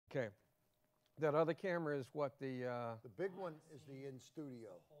Okay. That other camera is what the big one is the in studio.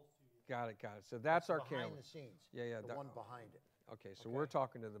 got it. So that's our camera. Behind the scenes. Yeah. The one behind it. Okay, so we're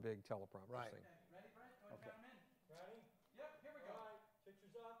talking to the big teleprompter Right. thing. Ready, Brent? Go ahead and count 'em in. Ready? Yep, here we go. All right,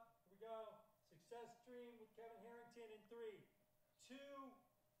 pictures up. Here we go. Success Stream with Kevin Harrington in 3, 2.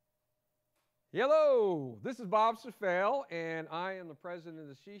 Hello, this is Bob Safale, and I am the president of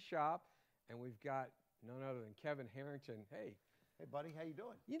the She Shop, and we've got none other than Kevin Harrington. Hey. Hey, buddy, how you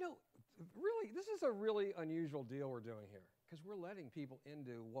doing? You know, really, this is a really unusual deal we're doing here, because we're letting people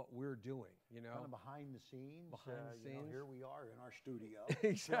into what we're doing, you know? Kind of behind the scenes. Behind the scenes. Here we are in our studio.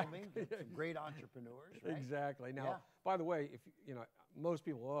 Exactly. Filming. Some great entrepreneurs, right? Exactly. Now, by the way, if you know, most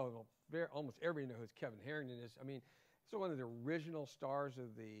people, almost everybody knows who Kevin Harrington is. I mean, so one of the original stars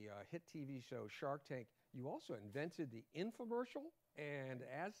of the hit TV show Shark Tank. You also invented the infomercial, and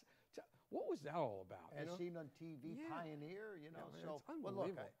what was that all about? As seen on TV, pioneer, you know. Man, so, it's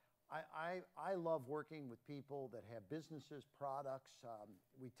unbelievable. Well, look, I love working with people that have businesses, products.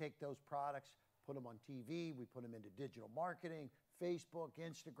 We take those products, put them on TV, we put them into digital marketing, Facebook,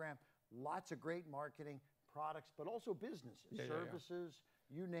 Instagram, lots of great marketing products, but also businesses, services,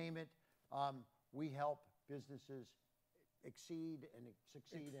 you name it. We help businesses exceed and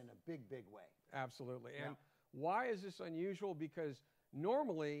succeed in a big, big way. Absolutely. And why is this unusual? Because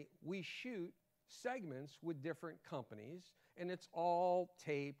normally we shoot segments with different companies, and it's all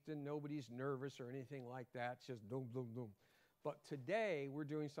taped, and nobody's nervous or anything like that. It's just boom, boom, boom. But today we're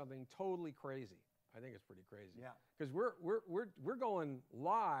doing something totally crazy. I think it's pretty crazy. Yeah. Because we're going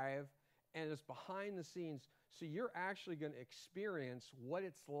live, and it's behind the scenes. So you're actually going to experience what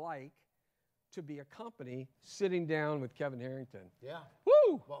it's like to be a company sitting down with Kevin Harrington. Yeah.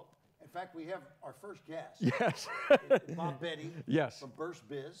 Woo! Well, in fact, we have our first guest. Yes. Bob Betty. Yes. From Burst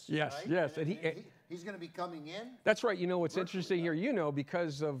Biz. Yes, right? yes. And he's going to be coming in. That's right. You know, what's interesting here,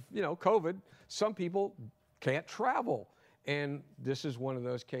 because of, COVID, some people can't travel. And this is one of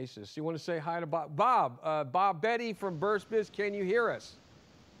those cases. So you want to say hi to Bob? Bob Betty from Burst Biz, can you hear us?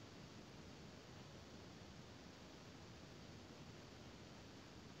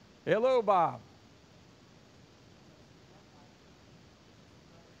 Hello, Bob.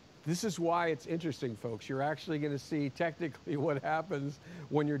 This is why it's interesting, folks. You're actually going to see technically what happens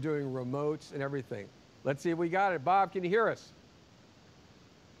when you're doing remotes and everything. Let's see if we got it. Bob, can you hear us?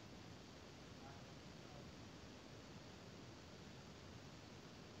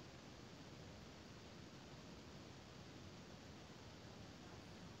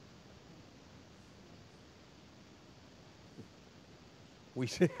 We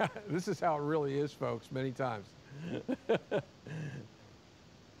see, this is how it really is, folks, many times.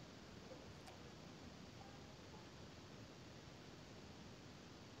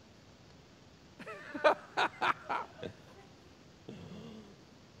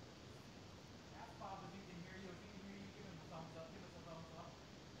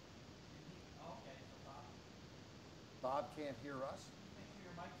 Bob can't hear us. Make sure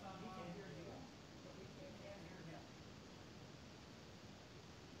your mic's on. He can't hear you, but we can't hear him.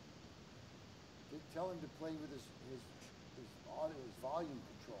 Tell him to play with his audio, his volume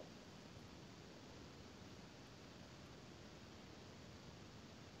control.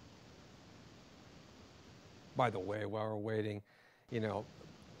 By the way, while we're waiting,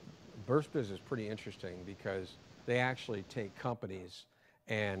 Burst Biz is pretty interesting because they actually take companies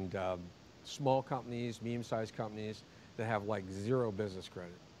and small companies, medium-sized companies that have like zero business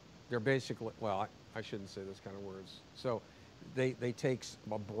credit. They're basically, well, I shouldn't say those kind of words. So they take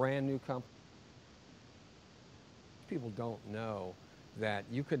a brand new company. People don't know that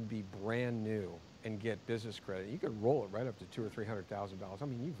you could be brand new and get business credit. You could roll it right up to $200,000 or $300,000. I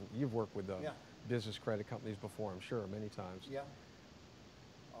mean, you've worked with business credit companies before, I'm sure, many times. Yeah.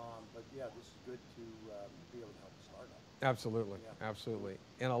 But yeah, this is good to be able to help a startup. Absolutely, absolutely.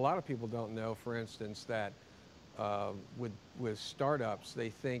 And a lot of people don't know, for instance, that with startups, they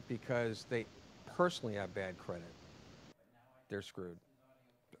think because they personally have bad credit, they're screwed,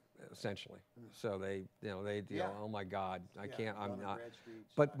 essentially. So they oh my God, I can't, I'm not.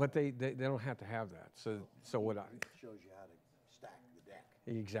 But they don't have to have that. So what I shows you how to stack the deck.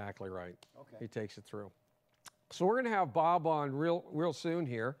 Exactly right. Okay. He takes it through. So we're going to have Bob on real soon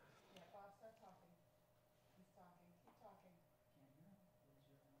here. Yeah, Bob, start talking. He's talking. Keep talking.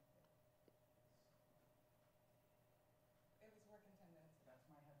 It was working 10 minutes. That's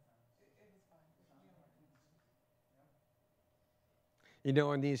my headphones. It was fine.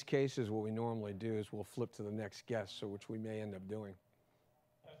 In these cases, what we normally do is we'll flip to the next guest, so which we may end up doing.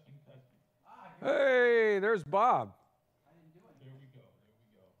 Testing. Hey, there's Bob. There we go. Can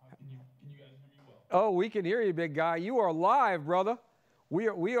you guys hear me well? Oh, we can hear you, big guy. You are live, brother. We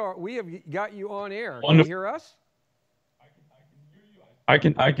have got you on air. Can you Wonderful. hear us? I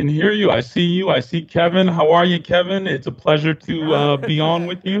can hear you. I see you. I see Kevin. How are you, Kevin? It's a pleasure to be on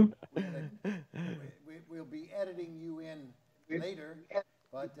with you. We'll be editing you in later,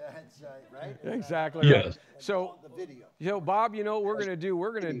 but it's right. Exactly right. Yes. So, The video. Bob, you know what we're going to do?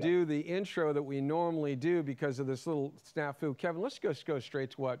 We're going to do the intro that we normally do because of this little snafu. Kevin, let's just go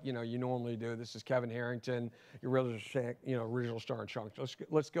straight to what you normally do. This is Kevin Harrington, your original star and chunk.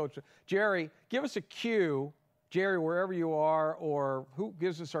 Let's go to Jerry. Give us a cue, Jerry, wherever you are, or who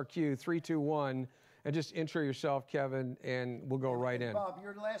gives us our cue? 3, 2, 1, and just intro yourself, Kevin, and we'll go right in. Bob,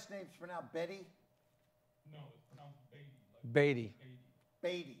 your last name's pronounced Betty. No, it's pronounced Beatty. Beatty.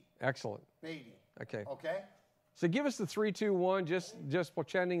 Beatty. Excellent. Beatty. Okay. Okay. So give us the 3, 2, 1, just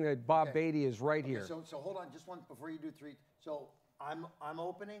pretending that Bob Okay. Beatty is right here. So hold on, just one before you do 3. So I'm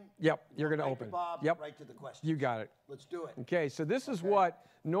opening. Yep, you're going to right open. Bob, Yep. right to the question. You got it. Let's do it. Okay, so this is what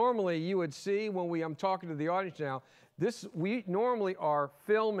normally you would see when I'm talking to the audience now. We normally are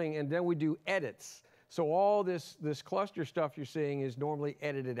filming and then we do edits. So all this cluster stuff you're seeing is normally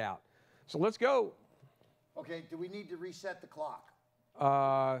edited out. So let's go. Okay, do we need to reset the clock?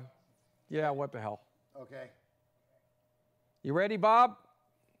 Yeah, what the hell? Okay. You ready, Bob?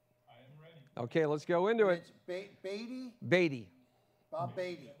 I am ready. Okay, let's go into it. It's Beatty? Beatty. Bob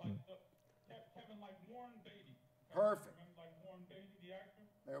Beatty. Kevin like Warren Beatty. Perfect. Kevin like Warren Beatty, the actor.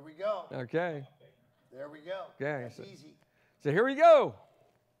 There we go. Okay. There we go. Okay, That's so- easy. So here we go.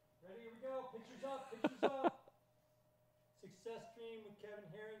 Ready? Here we go. Pictures up. Pictures up. Success Stream with Kevin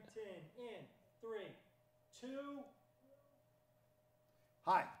Harrington in 3, 2.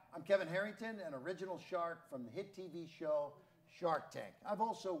 Hi, I'm Kevin Harrington, an original shark from the hit TV show Shark Tank. I've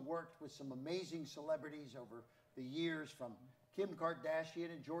also worked with some amazing celebrities over the years, from Kim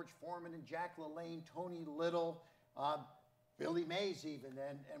Kardashian and George Foreman and Jack LaLanne, Tony Little, Billy Mays even.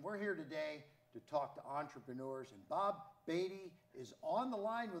 And we're here today to talk to entrepreneurs. And Bob Beatty is on the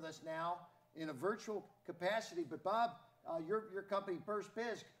line with us now in a virtual capacity. But Bob, your company, Burst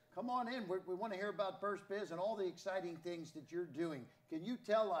Biz, come on in. We want to hear about Burst Biz and all the exciting things that you're doing. Can you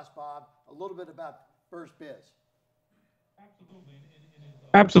tell us, Bob, a little bit about Burst Biz?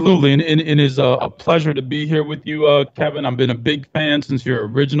 Absolutely, and it is a pleasure to be here with you, Kevin. I've been a big fan since your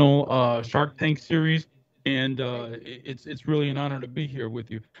original Shark Tank series, and it's really an honor to be here with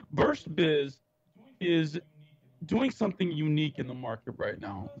you. Burst Biz is doing something unique in the market right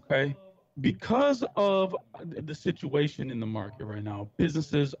now, okay? Because of the situation in the market right now,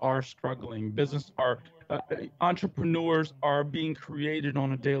 businesses are struggling. Entrepreneurs are being created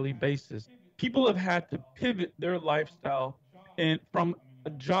on a daily basis. People have had to pivot their lifestyle and from a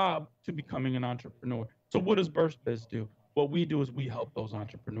job to becoming an entrepreneur. So what does Burst Biz do? What we do is we help those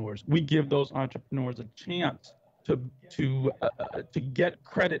entrepreneurs. We give those entrepreneurs a chance to get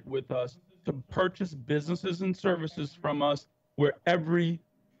credit with us, to purchase businesses and services from us, where every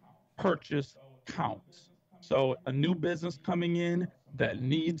purchase counts. So a new business coming in that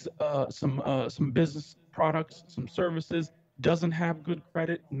needs some business products, some services, doesn't have good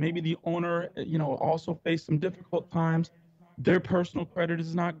credit. Maybe the owner, also faced some difficult times. Their personal credit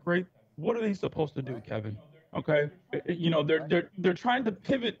is not great. What are they supposed to do, Kevin? Okay, they're trying to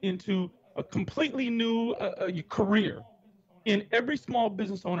pivot into a completely new career. And every small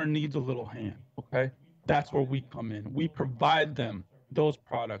business owner needs a little hand, okay? That's where we come in. We provide them those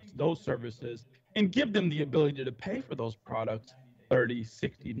products, those services, and give them the ability to pay for those products 30,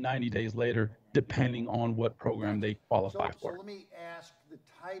 60, 90 days later, depending on what program they qualify for. So let me ask the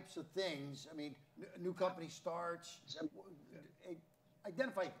types of things. I mean, a new company starts.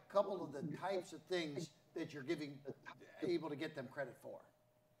 Identify a couple of the types of things that you're able to get them credit for.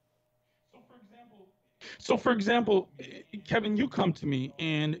 So for example, Kevin, you come to me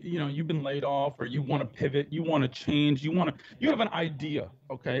and you've been laid off, or you want to pivot, you want to change, you have an idea,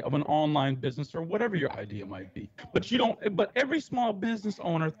 okay, of an online business or whatever your idea might be. But every small business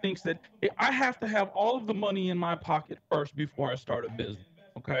owner thinks that I have to have all of the money in my pocket first before I start a business,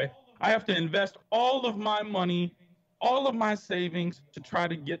 okay? I have to invest all of my money, all of my savings to try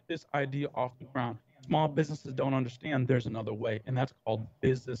to get this idea off the ground. Small businesses don't understand there's another way, and that's called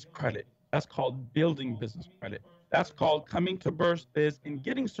business credit. That's called building business credit. That's called coming to Burst Biz and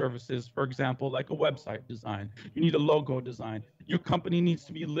getting services, for example, like a website design. You need a logo design. Your company needs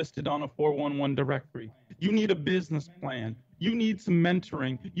to be listed on a 411 directory. You need a business plan. You need some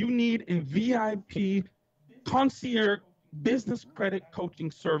mentoring. You need a VIP concierge business credit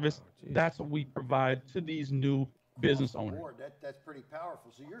coaching service. That's what we provide to these new business owners. That's pretty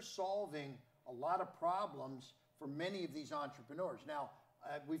powerful. So you're solving a lot of problems for many of these entrepreneurs. Now,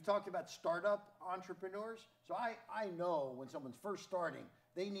 we've talked about startup entrepreneurs. So I know when someone's first starting,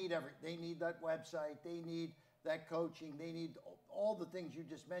 they need that website, they need that coaching, they need all the things you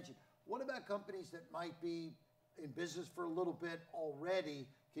just mentioned. What about companies that might be in business for a little bit already?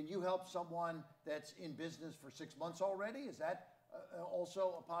 Can you help someone that's in business for 6 months already? Is that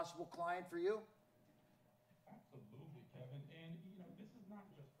also a possible client for you? Absolutely, Kevin. And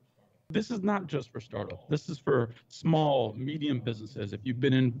this is not just for startups. This is for small, medium businesses. If you've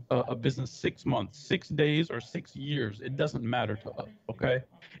been in a business 6 months, 6 days, or 6 years, it doesn't matter to us, okay?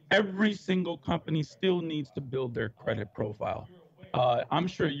 Every single company still needs to build their credit profile. I'm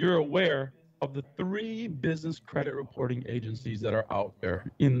sure you're aware of the 3 business credit reporting agencies that are out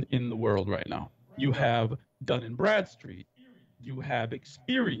there in the world right now. You have Dun & Bradstreet, you have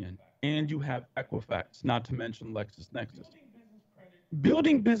Experian, and you have Equifax, not to mention LexisNexis.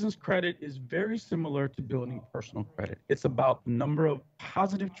 Building business credit is very similar to building personal credit. It's about the number of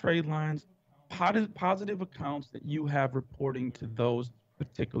positive trade lines, positive accounts that you have reporting to those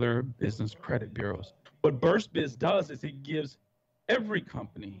particular business credit bureaus. What BurstBiz does is it gives every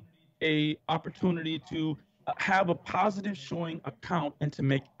company a opportunity to have a positive showing account and to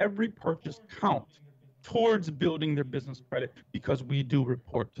make every purchase count towards building their business credit, because we do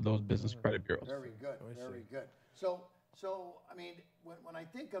report to those business credit bureaus. Very good, very good. So I mean, when I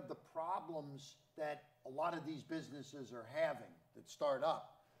think of the problems that a lot of these businesses are having that start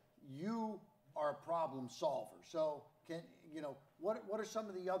up, you are a problem solver. So what are some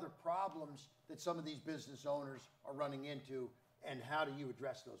of the other problems that some of these business owners are running into, and how do you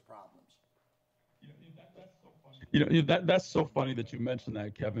address those problems? That's so funny that you mentioned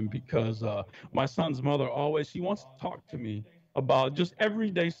that, Kevin, because my son's mother she wants to talk to me about just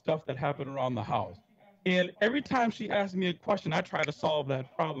everyday stuff that happened around the house. And every time she asks me a question, I try to solve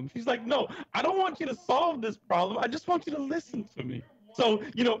that problem. She's like, no, I don't want you to solve this problem. I just want you to listen to me. So,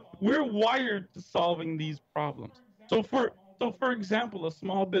 we're wired to solving these problems. So for example, a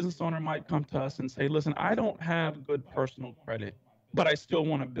small business owner might come to us and say, listen, I don't have good personal credit, but I still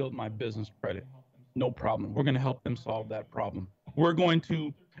want to build my business credit. No problem. We're going to help them solve that problem. We're going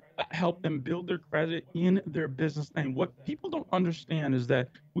to help them build their credit in their business name. What people don't understand is that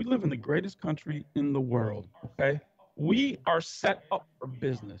we live in the greatest country in the world, okay? We are set up for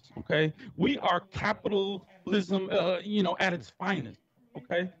business, okay? We are capitalism, at its finest,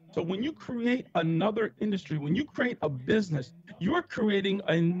 okay? So when you create another industry, when you create a business, you're creating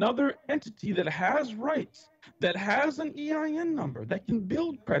another entity that has rights, that has an EIN number, that can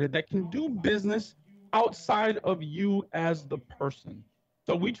build credit, that can do business outside of you as the person.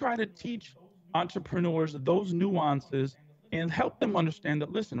 So we try to teach entrepreneurs those nuances and help them understand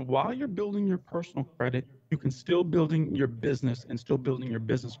that, listen, while you're building your personal credit, you can still building your business and still building your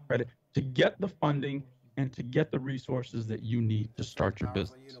business credit to get the funding and to get the resources that you need to start your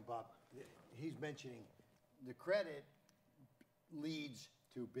business. Bob, he's mentioning the credit leads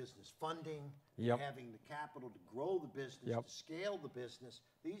to business funding, having the capital to grow the business, to scale the business.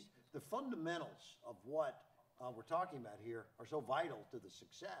 The fundamentals of what we're talking about here are so vital to the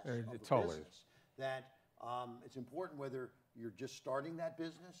success of a business that it's important, whether you're just starting that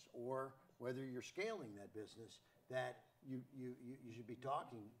business or whether you're scaling that business, that you should be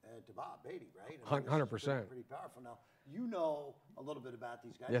talking to Bob Beatty, right? 100%. Pretty powerful. Now, you know a little bit about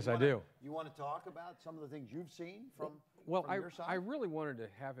these guys. Yes, I do. You want to talk about some of the things you've seen from your side? I really wanted to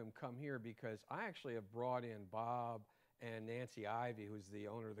have him come here because I actually have brought in Bob and Nancy Ivy, who's the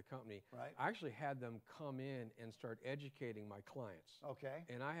owner of the company. Right. I actually had them come in and start educating my clients. Okay.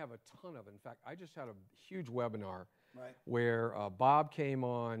 And I have a ton of, in fact, I just had a huge webinar where Bob came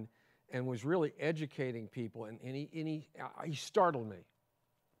on and was really educating people, and he startled me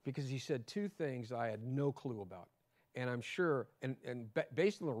because he said 2 things I had no clue about. And I'm sure, and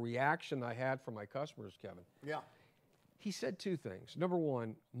based on the reaction I had from my customers, Kevin, he said 2 things. Number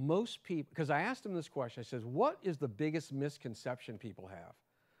one, most people, because I asked him this question, I says, what is the biggest misconception people have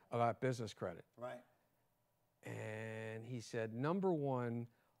about business credit? Right. And he said, number one,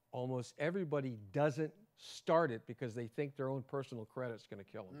 almost everybody doesn't start it because they think their own personal credit's going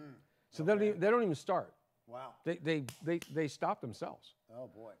to kill them. So they don't even start. Wow. They stop themselves. Oh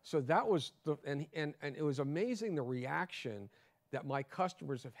boy. So that was and it was amazing the reaction that my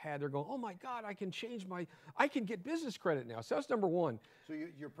customers have had. They're going, oh my God, I can get business credit now. So that's number one. So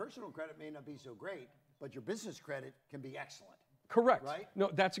your personal credit may not be so great, but your business credit can be excellent. Correct. Right?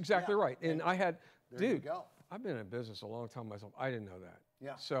 No, that's exactly right. And I had, there you go. I've been in business a long time myself. I didn't know that.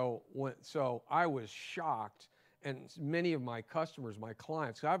 Yeah. So I was shocked. And many of my customers, my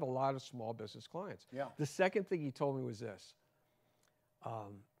clients, I have a lot of small business clients. Yeah. The second thing he told me was this.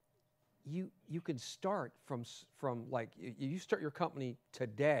 you can start from like you start your company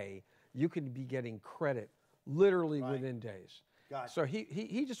today, you can be getting credit literally Right. within days. Gotcha. So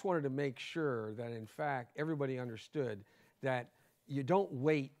he just wanted to make sure that in fact everybody understood that you don't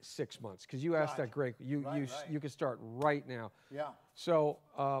wait 6 months, because you asked that Gotcha. great. You Right, right. you can start right now. Yeah. So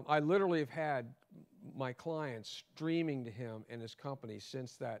I literally have had my clients streaming to him and his company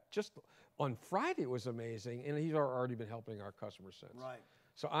since that. Just on Friday, it was amazing, and he's already been helping our customers since. Right.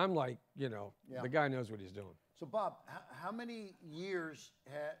 So I'm like, you know, Yeah. the guy knows what he's doing. So Bob, how many years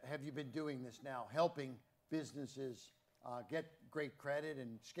have you been doing this now, helping businesses get great credit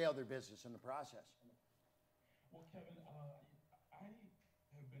and scale their business in the process? Well, Kevin, I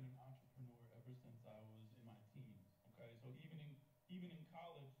have been an entrepreneur ever since I was in my teens. Okay, so even in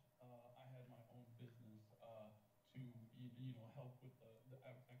college, I had my own business to help with the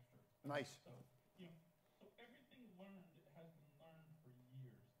extra expenses. Nice. So so everything learned has been learned for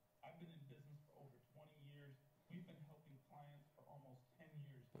years. I've been in business for over 20 years. We've been helping clients for almost 10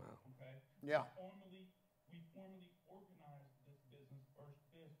 years now. Wow. Okay. Yeah. We formally organized this business, First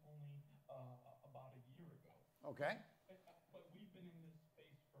Biz, only about a year ago. Okay. But we've been in this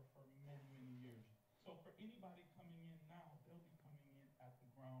space for many, many years. So for anybody coming in now, they'll be coming in at the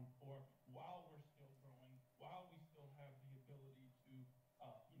ground floor while we're still growing, while we still have the ability to,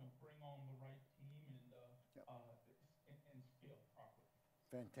 bring on the right team and scale properly.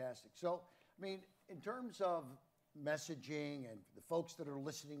 Fantastic. So, I mean, in terms of messaging and the folks that are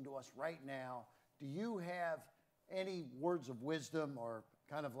listening to us right now, do you have any words of wisdom, or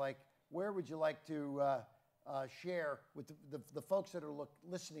kind of like, where would you like to share with the folks that are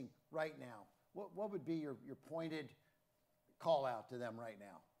listening right now? What would be your pointed call out to them right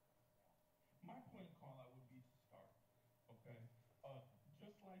now? My point of call out would be to start, okay?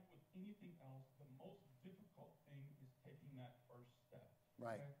 Just like with anything else, the most difficult thing is taking that first step.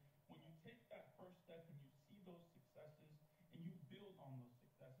 Right. Okay? When you take that first step and you see those successes and you build on those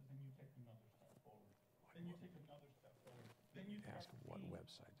successes and you take another step forward, then you take another step forward, then you Ask him what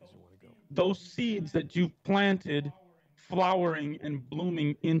website does he want to go. those seeds that you've planted flowering and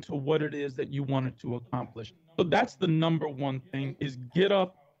blooming into what it is that you wanted to accomplish. So that's the number one thing, is get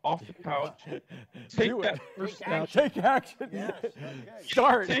up off the couch, take Do that it. first step, Take action. Yes. Okay.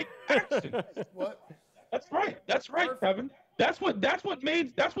 Start. take action. What? That's right. That's right, Perfect. Kevin. That's what's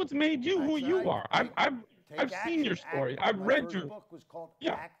made you who That's you right. are. I've seen your story. I've My read first your book was called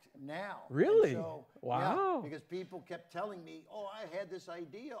Yeah. Act Now. Really? And so, Wow. Yeah, because people kept telling me, "Oh, I had this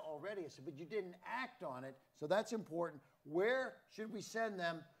idea already." I said, "But you didn't act on it." So that's important. Where should we send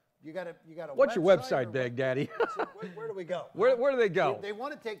them? You got a What's your website, or Big Daddy? where do we go? Where do they go? They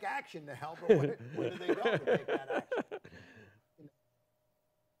want to take action now, but where do they go to take that action?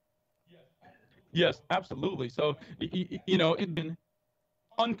 Yes, absolutely. So, it's been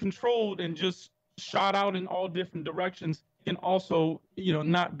uncontrolled and just shot out in all different directions can also,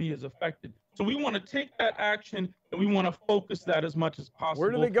 not be as effective. So we want to take that action and we want to focus that as much as possible.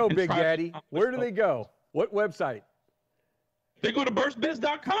 Where do they go, and Big try to Daddy? accomplish Where do those. they go? What website? They go to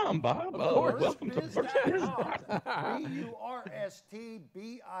burstbiz.com, Bob. course. Welcome to burstbiz.com.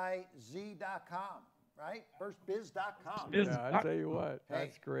 BURSTBIZ.com, right? Burstbiz.com. Biz- Yeah, I tell you what, Hey,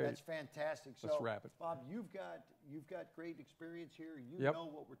 that's great. That's fantastic. Let's So, wrap it. Bob, you've got great experience here. You Yep. know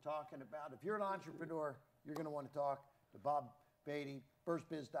what we're talking about. If you're an entrepreneur, you're going to want to talk to Bob Beatty,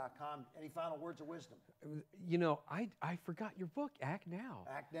 burstbiz.com. Any final words of wisdom? You know, I forgot your book, Act Now.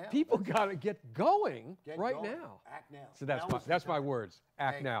 Act Now. People got to get going Get right going. now. Act now. So that's Now my is the that's my time. words.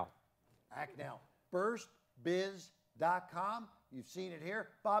 Act Hey. now. Act now. Burstbiz.com. You've seen it here.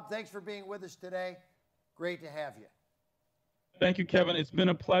 Bob, thanks for being with us today. Great to have you. Thank you, Kevin. It's been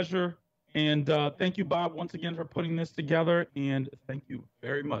a pleasure. And thank you, Bob, once again for putting this together. And thank you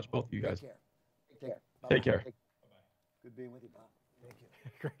very much, both of you guys. Take care. Take care. Take care. Good being with you, Bob. Thank you.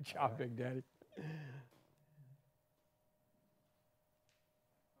 Great job, Big Daddy.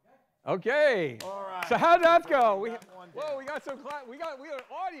 Okay. All right. So how'd that go? We We got one whoa, down. we got some we got an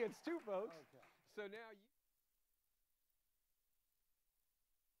audience too, folks. Okay. So now you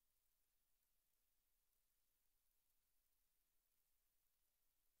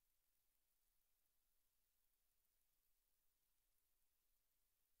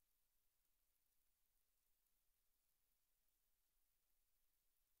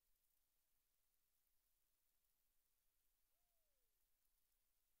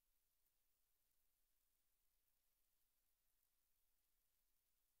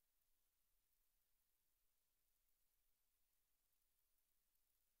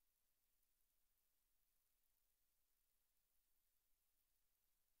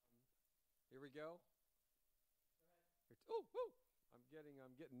here we go. Oh, woo.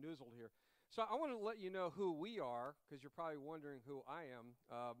 I'm getting noozled here. So I want to let you know who we are, because you're probably wondering who I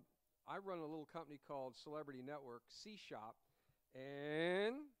am. I run a little company called Celebrity Network, C-Shop,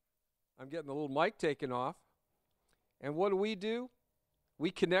 and I'm getting the little mic taken off. And what do? We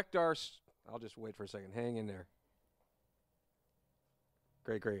connect our, I'll just wait for a second. Hang in there.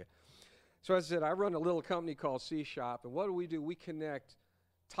 Great, great. So as I said, I run a little company called C-Shop, and what do? We connect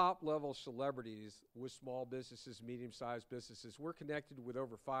top-level celebrities with small businesses, medium-sized businesses. We're connected with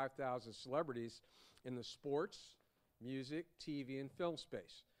over 5,000 celebrities in the sports, music, TV, and film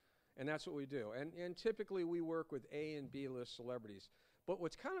space. And that's what we do. And typically we work with A and B-list celebrities. But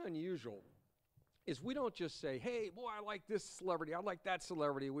what's kind of unusual is we don't just say, hey, boy, I like this celebrity, I like that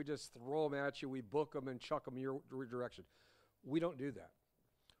celebrity. We just throw them at you, we book them and chuck them your direction. We don't do that.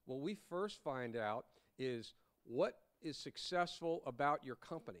 What we first find out is what is successful about your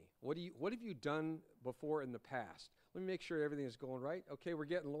company. What have you done before in the past? Let me make sure everything is going right. Okay, we're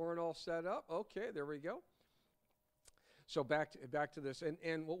getting Lauren all set up. Okay, there we go. So back to this.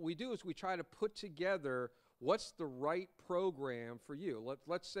 And what we do is we try to put together what's the right program for you.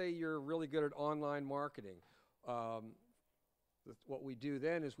 Let's say you're really good at online marketing. What we do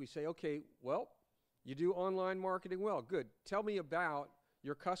then is we say, okay, well, you do online marketing well. Good. Tell me about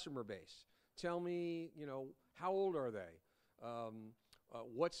your customer base. Tell me, how old are they?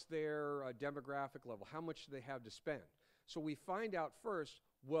 What's their demographic level? How much do they have to spend? So we find out first,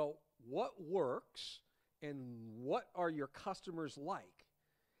 well, what works and what are your customers like?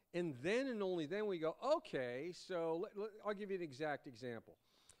 And then and only then we go, okay, so I'll give you an exact example.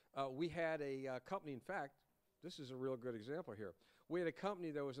 We had a company, in fact, this is a real good example here. We had a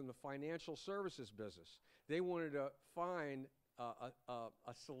company that was in the financial services business. They wanted to find a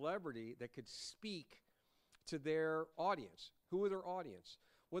celebrity that could speak to their audience. Who were their audience?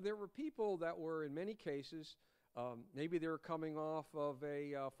 Well, there were people that were, in many cases, maybe they were coming off of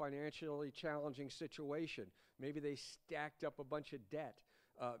a financially challenging situation. Maybe they stacked up a bunch of debt.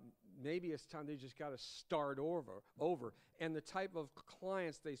 Maybe it's time they just got to start over. And the type of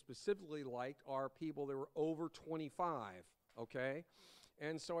clients they specifically liked are people that were over 25, okay?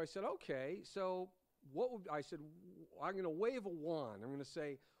 And so I said, okay, so I said, I'm going to wave a wand. I'm going to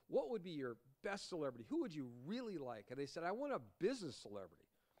say, what would be your best celebrity? Who would you really like? And they said, I want a business celebrity.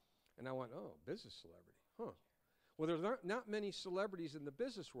 And I went, oh, business celebrity, huh? Well, there's not many celebrities in the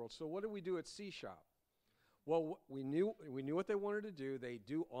business world, so what do we do at C-Shop? Well, we knew what they wanted to do. They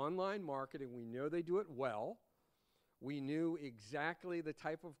do online marketing. We know they do it well. We knew exactly the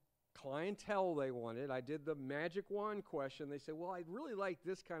type of clientele they wanted. I did the magic wand question. They said, well, I'd really like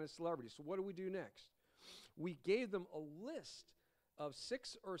this kind of celebrity. So what do we do next? We gave them a list of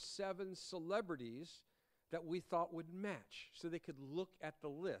 6 or 7 celebrities that we thought would match so they could look at the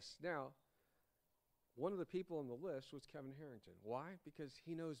list. Now, one of the people on the list was Kevin Harrington. Why? Because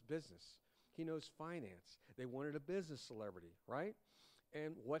he knows business. He knows finance. They wanted a business celebrity, right?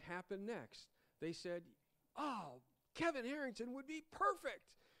 And what happened next? They said, oh, Kevin Harrington would be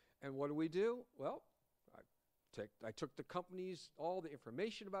perfect. And what do? Well, I took the company's, all the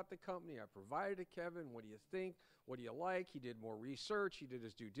information about the company. I provided to Kevin. What do you think? What do you like? He did more research. He did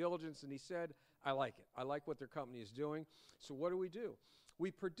his due diligence, and he said, I like it. I like what their company is doing. So what do?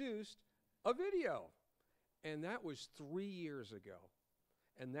 We produced a video, and that was 3 years ago.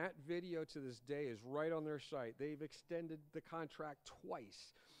 And that video to this day is right on their site. They've extended the contract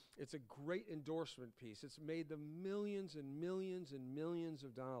twice. It's a great endorsement piece. It's made them millions and millions and millions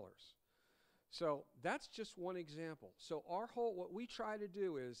of dollars. So that's just one example. So what we try to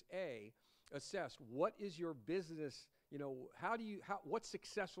do is assess what is your business, what's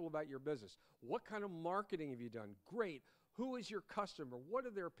successful about your business? What kind of marketing have you done? Great. Who is your customer? What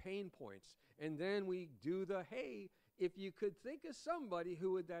are their pain points? And then we do if you could think of somebody,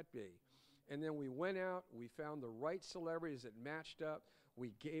 who would that be? And then we went out, we found the right celebrities that matched up.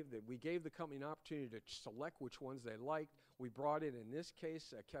 We gave the company an opportunity to select which ones they liked. We brought in this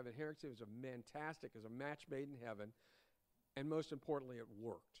case, Kevin Harrington. It was fantastic. It was a match made in heaven. And most importantly, it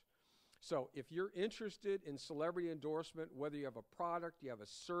worked. So if you're interested in celebrity endorsement, whether you have a product, you have a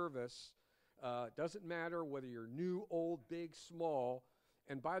service, doesn't matter whether you're new, old, big, small.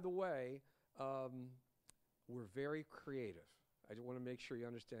 And by the way, we're very creative. I just want to make sure you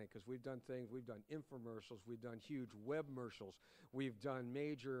understand, because we've done things, we've done infomercials, we've done huge webmercials, we've done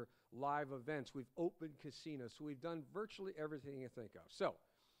major live events, we've opened casinos, so we've done virtually everything you think of. So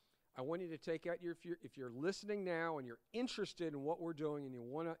I want you to take out if you're listening now and you're interested in what we're doing and you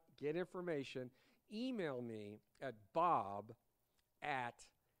want to get information, email me at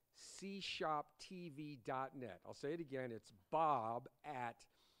bob@cshoptv.net. I'll say it again, it's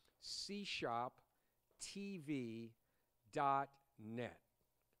bob@cshoptv.net.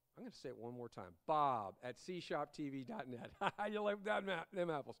 I'm going to say it one more time. Bob at cshoptv.net. You like them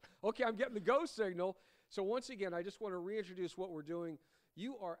apples. Okay, I'm getting the go signal. So once again, I just want to reintroduce what we're doing.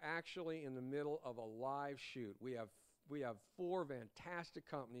 You are actually in the middle of a live shoot. We have 4 fantastic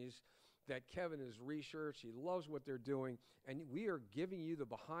companies that Kevin has researched. He loves what they're doing. And we are giving you the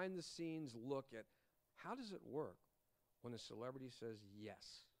behind-the-scenes look at how does it work when a celebrity says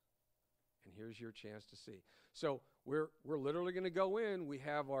yes. And here's your chance to see. So we're literally going to go in. We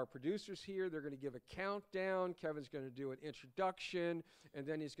have our producers here. They're going to give a countdown. Kevin's going to do an introduction, and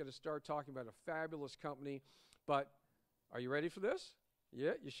then he's going to start talking about a fabulous company. But are you ready for this?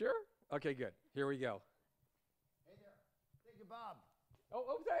 Yeah, you sure? Okay, good. Here we go. Hey there. Thank you, Bob.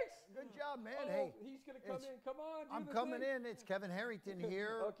 Oh, thanks. Good job, man. Oh, Hey, he's going to come in. Come on. I'm coming in. It's Kevin Harrington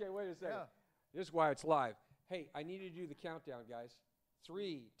here. Okay, wait a second. Yeah. This is why it's live. Hey, I need you to do the countdown, guys.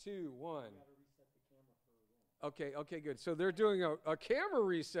 3, 2, 1. Okay, good. So they're doing a camera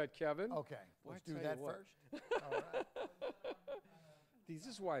reset, Kevin. Okay, Well, let's I do tell you that what. first. All right. This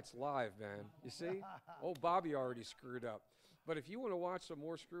is why it's live, man. You see? Oh, Bobby already screwed up. But if you want to watch some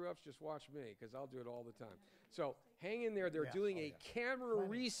more screw-ups, just watch me, because I'll do it all the time. So hang in there. They're Yes, doing oh, a yeah. camera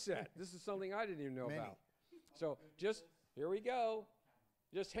reset. This is something I didn't even know Many. about. So just, here we go.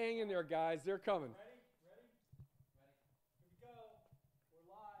 Just hang in there, guys. They're coming. Ready? Here we go. We're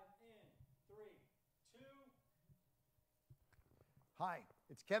live in 3, 2. Hi,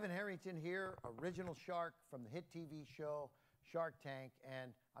 it's Kevin Harrington here, original shark from the hit TV show Shark Tank,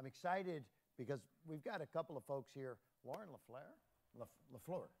 and I'm excited because we've got a couple of folks here. Lauren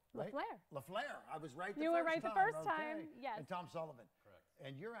LaFleur, right? LaFleur. I was right the first time. You were right the first time, okay. yes. And Tom Sullivan. Correct.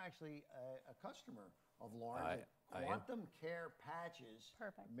 And you're actually a customer of Lauren. I am. Quantum Care Patches.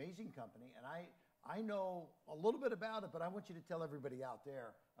 Perfect. Amazing company. And I know a little bit about it, but I want you to tell everybody out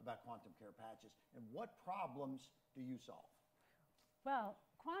there about Quantum Care Patches and what problems do you solve? Well,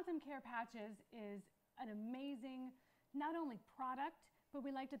 Quantum Care Patches is an amazing, not only product, but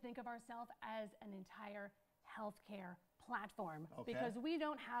we like to think of ourselves as an entire healthcare platform, Okay. because we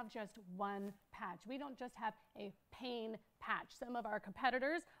don't have just one patch. We don't just have a pain patch. Some of our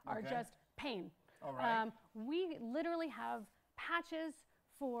competitors are Okay. just pain. All right. We literally have patches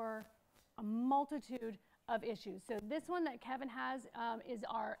for a multitude of issues. So this one that Kevin has is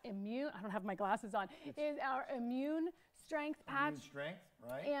our immune, I don't have my glasses on, is our immune strength patch. Immune strength,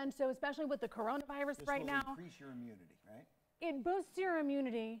 right? And so especially with the coronavirus This right will now, increase your immunity, right? it boosts your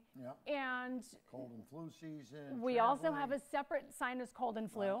immunity. Yep. And Cold and flu season. we also have traveling. a separate sinus cold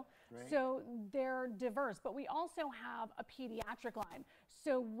and flu. Right, great. So they're diverse, but we also have a pediatric line.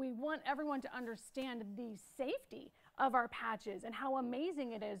 So we want everyone to understand the safety of our patches and how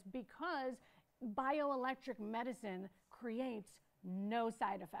amazing it is, because bioelectric medicine creates no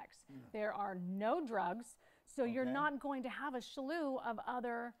side effects. There are no drugs, so you're Okay. not going to have a slew of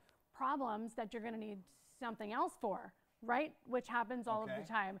other problems that you're going to need something else for, right? Which happens all of Okay. the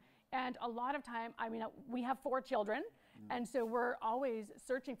time. And a lot of time, I mean, we have 4 children, and so we're always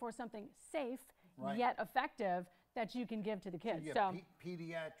searching for something safe, Right. yet effective, that you can give to the kids. You So have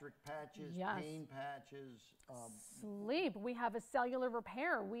pediatric patches, Yes. pain patches. sleep, we have a cellular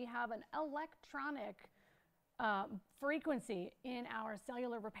repair, we have an electronic frequency in our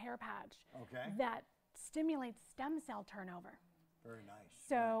cellular repair patch Okay. that stimulates stem cell turnover. Very nice.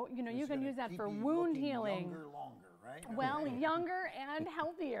 So, you know, you It's can gonna use that keep for you wound looking healing. Younger, longer, right? Well, Okay. younger and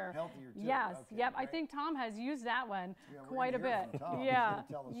healthier. Healthier too, Yes, okay, yep. I great. think Tom has used that one Yeah, we're quite a gonna hear bit. from Tom. He's Yeah. gonna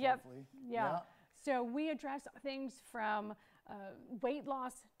tell us Yep. hopefully. Yeah. Yeah. So we address things from weight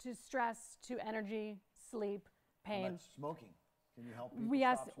loss to stress to energy, sleep, How pain. about smoking? Can you help people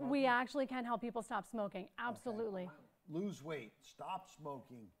Yes, stop smoking? we actually can help people stop smoking. Absolutely. Lose weight, stop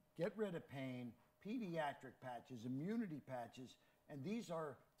smoking, get rid of pain, pediatric patches, immunity patches, and these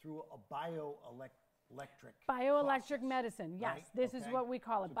are through a bioelectric Bioelectric process, medicine. Yes, right? this is Okay. what we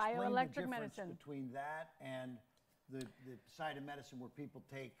call it. So explain the Bioelectric difference medicine. between that and the side of medicine where people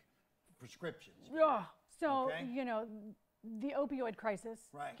take prescriptions. Ugh. So, Okay. you know, the opioid crisis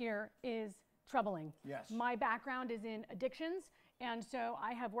Right. here is troubling. Yes. My background is in addictions, and so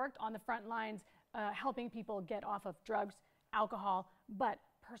I have worked on the front lines helping people get off of drugs, alcohol, but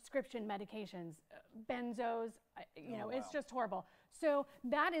prescription medications, benzos, you know, it's wow. just horrible. So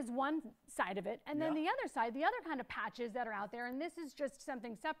that is one side of it. And then Yeah. the other side, the other kind of patches that are out there, and this is just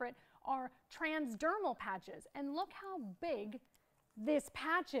something separate, are transdermal patches. And look how big this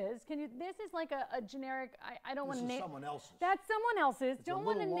patch is. This is like a generic, I don't want This to is name. someone else's. That's someone else's. It's a Don't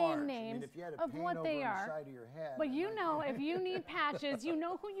want to little name large. I mean, names if you had a of pain what over they on the are. side of your head, But it you might know, be- if you need patches, you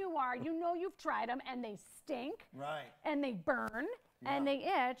know who you are. You know you've tried them, and they stink, Right. and they burn, and Yeah.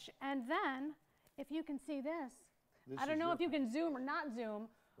 they itch. And then, if you can see this, I don't know if you can zoom or not zoom,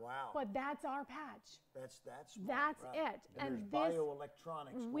 Wow. but that's our patch. That's smart, That's right. it. And And there's this,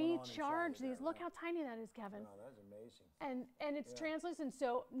 bioelectronics going we on inside charge of there, these. Look right? how tiny that is, Kevin. Wow, that's amazing. And it's translucent,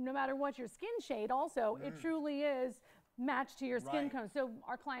 so no matter what your skin shade, also it truly is matched to your skin Right. tone. So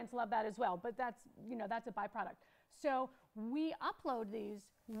our clients love that as well. But that's that's a byproduct. So we upload these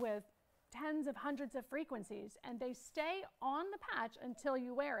with tens of hundreds of frequencies, and they stay on the patch until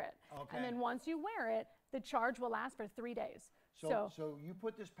you wear it. Okay. And then once you wear it, the charge will last for 3 days. So you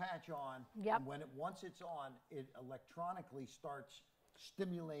put this patch on, Yep. and once it's on, it electronically starts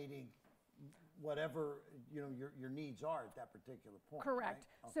stimulating whatever your needs are at that particular point. Correct.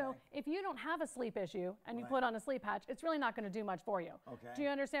 Right? So Okay. if you don't have a sleep issue and you Right. put on a sleep patch, it's really not going to do much for you. Okay. Do you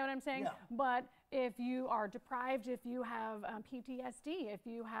understand what I'm saying? Yeah. But if you are deprived, if you have PTSD, if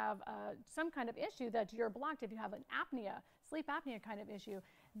you have some kind of issue that you're blocked, if you have an apnea, sleep apnea kind of issue,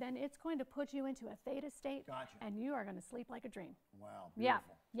 then it's going to put you into a theta state, Gotcha. and you are going to sleep like a dream. Wow. Yeah.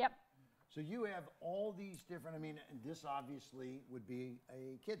 Beautiful. Yep. So you have all these different. I mean, this obviously would be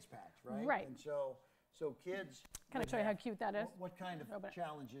a kids patch, right? Right. And so kids. Can I would show you how have- cute that is? What kind Open of it.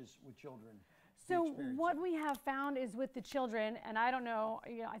 challenges with children? So experience what it? we have found is with the children, and I don't know,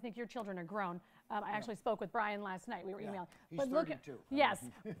 I think your children are grown. I actually spoke with Brian last night. We were emailing. He's But look at 32. yes,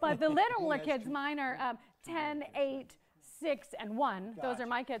 but the littler He has kids, two- mine are 10, 8, 6, and 1. Those Gotcha. are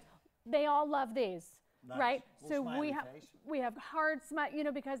my kids. They all love these, Nice. right? Little So smiley face. we have hard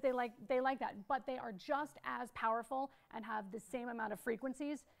smile, because they like that, but they are just as powerful and have the same amount of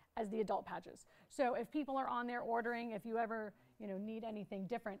frequencies as the adult patches. So if people are on there ordering, if you ever need anything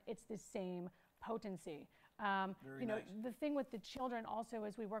different, it's the same potency. Very nice. The thing with the children also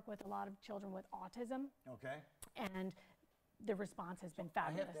is we work with a lot of children with autism, Okay. and the response has been I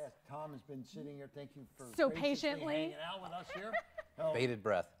fabulous. have to ask. Tom has been sitting here. Thank you for So graciously patiently. hanging out with us here. Oh, Bated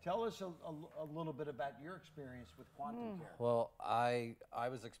breath. Tell us a little bit about your experience with quantum care. Well, I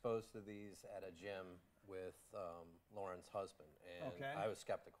was exposed to these at a gym with Lauren's husband, and Okay. I was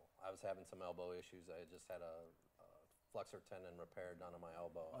skeptical. I was having some elbow issues. I had just had a flexor tendon repaired down on my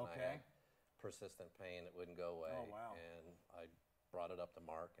elbow, and I Okay. had persistent pain that wouldn't go away. Oh, wow. And I brought it up to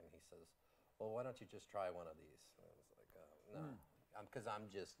Mark, and he says, "Well, why don't you just try one of these?" And I was like, "No," because I'm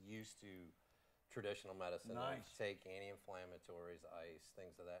just used to traditional medicine. I Nice. take anti-inflammatories, ice,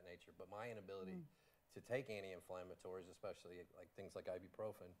 things of that nature. But my inability to take anti-inflammatories, especially like things like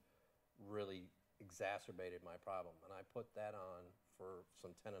ibuprofen, really exacerbated my problem. And I put that on for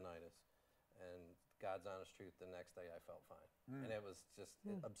some tendonitis, and God's honest truth, the next day I felt fine. And it was just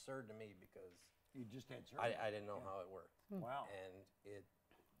absurd to me because You just had surgery. I didn't know how it worked. Wow. And it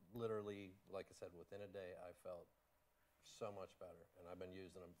literally, like I said, within a day I felt so much better, and I've been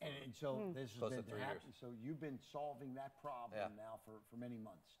using them for And so this has Close to been 3 years. happening. So you've been solving that problem Yeah. now for many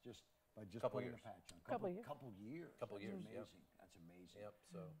months, just by just Couple putting years. the patch on. Couple years. Couple years. Couple That's years, yep. Amazing. That's amazing. Yep.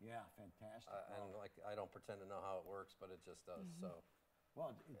 So, Yeah, fantastic. and like I don't pretend to know how it works, but it just does. So,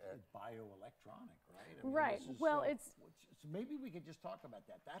 Well, it's bioelectronic, right? I mean, Right. this is, Well, it's- so maybe we could just talk about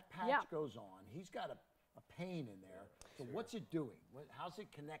that. That patch Yeah. goes on. He's got a pain in there. So what's it doing? How's it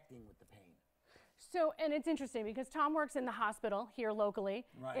connecting with the pain? So, and it's interesting because Tom works in the hospital here locally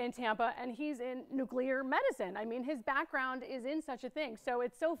Right. in Tampa, and he's in nuclear medicine. I mean, his background is in such a thing. So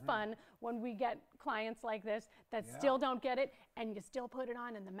it's so fun when we get clients like this that Yeah. still don't get it, and you still put it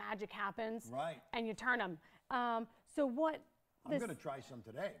on, and the magic happens. Right. And you turn them. So what? I'm going to try some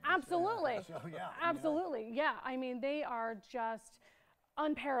today. Absolutely. So, yeah. Absolutely. Yeah. I mean, they are just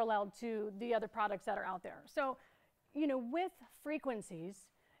unparalleled to the other products that are out there. So, with frequencies,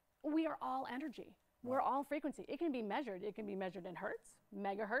 we are all energy. We're all frequency. It can be measured. It can be measured in hertz,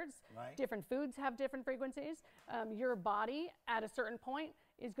 megahertz. Right. Different foods have different frequencies. Your body at a certain point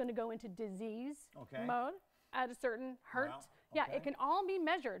is going to go into disease Okay. mode at a certain hertz. Wow. Yeah, Okay. it can all be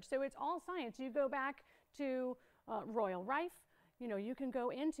measured. So it's all science. You go back to Royal Rife. You can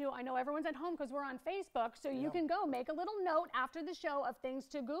go into, I know everyone's at home because we're on Facebook, so you can go make a little note after the show of things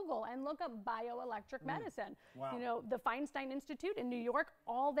to Google and look up bioelectric medicine. Wow. The Feinstein Institute in New York,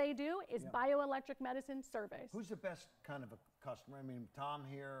 all they do is bioelectric medicine surveys. Who's the best kind of a customer? I mean, Tom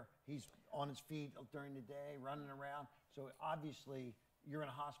here, he's on his feet during the day, running around. So obviously, you're in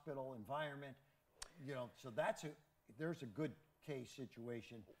a hospital environment, so there's a good case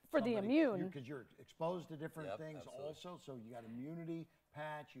situation. For the immune. Because you're exposed to different Yep, things absolutely. also. So you got immunity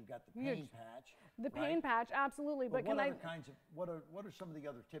patch, you've got the Huge. pain patch. The pain patch, absolutely. But What can other kinds of, what are some of the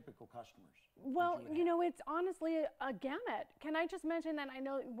other typical customers? that Well, would have? it's honestly a gamut. Can I just mention that I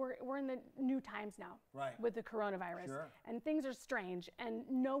know we're in the new times now Right. with the coronavirus, Sure. and things are strange, and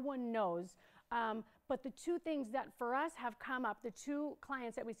no one knows. But the two things that for us have come up, the two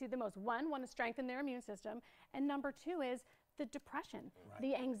clients that we see the most, one want to strengthen their immune system, and number two is the depression,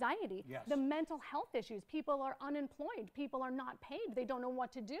 the anxiety, Yes. the mental health issues. People are unemployed. People are not paid. They don't know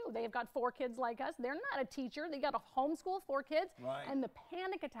what to do. They've got 4 kids like us. They're not a teacher. They got to homeschool 4 kids. Right. And the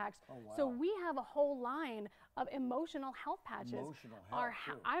panic attacks. Oh, wow. So we have a whole line of emotional health patches. Emotional health,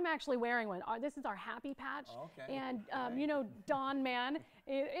 too. I'm actually wearing one. This is our happy patch. Okay. And you know, Dawn Man,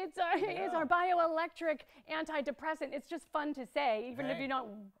 it's our bioelectric antidepressant. It's just fun to say, even if Hey. you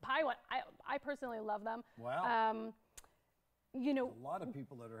don't buy one. I personally love them. Wow. You know, A lot of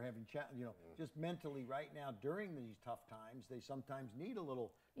people that are having, just mentally right now during these tough times, they sometimes need a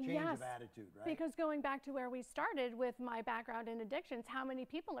little change Yes, of attitude, right? because going back to where we started with my background in addictions, how many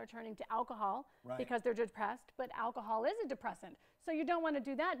people are turning to alcohol Right. because they're depressed, but alcohol is a depressant. So you don't want to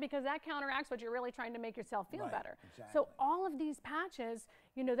do that because that counteracts what you're really trying to make yourself feel Right, better. exactly. So all of these patches,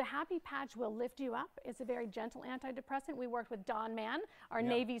 you know, the happy patch will lift you up. It's a very gentle antidepressant. We worked with Don Mann, our Yeah.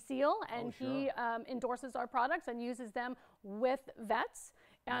 Navy SEAL, and sure. he endorses our products and uses them with vets.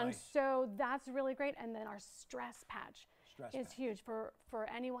 And Nice. so that's really great. And then our stress patch Stress is patch. huge for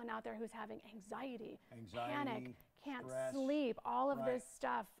anyone out there who's having anxiety, Anxiety, panic, can't stress. sleep, all of Right. this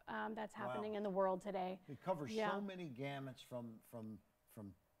stuff that's happening in the world today. It covers Yeah. so many gamuts from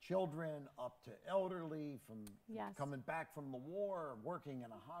children up to elderly, from Yes. coming back from the war, working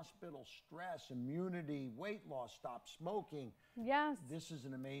in a hospital, stress, immunity, weight loss, stop smoking. Yes. This is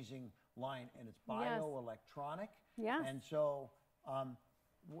an amazing line, and it's Yes. bioelectronic. Yes. And so,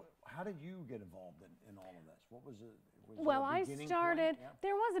 how did you get involved in all of this? What was it? Was there Well, a I beginning started, point? Yeah.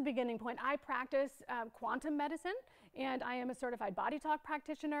 there was a beginning point. I practice quantum medicine, and I am a certified body talk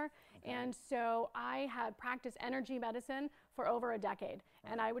practitioner. And so I had practiced energy medicine for over a decade.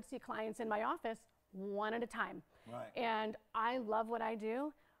 And I would see clients in my office one at a time. Right. And I love what I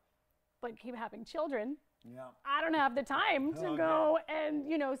do, but keep having children. Yeah. I don't have the time to Okay. go and,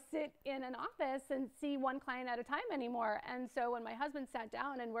 you know, sit in an office and see one client at a time anymore. And so when my husband sat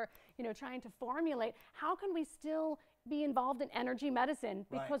down and we're, you know, trying to formulate, how can we still be involved in energy medicine?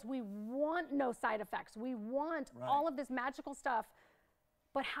 Right. Because we want no side effects. We want Right. all of this magical stuff.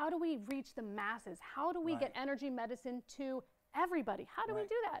 But how do we reach the masses? How do we get Right. energy medicine to everybody? How do we Right.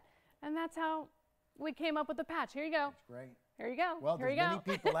 do that? And that's how we came up with the patch. Here you go. That's great. Here you go. Well, Here you there's go.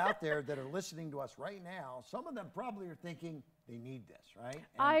 many people out there that are listening to us right now. Some of them probably are thinking they need this, right? And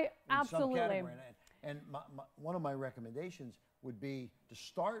I in some absolutely. category. And one of my recommendations would be to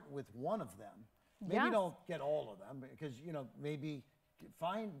start with one of them. Maybe Yes. don't get all of them because, you know, maybe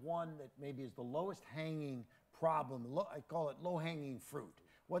find one that maybe is the lowest hanging problem. I call it low hanging fruit.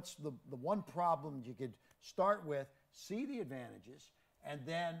 What's the one problem you could start with, see the advantages, and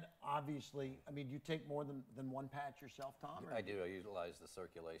then obviously, I mean, you take more than one patch yourself, Tom? Or I do. I utilize the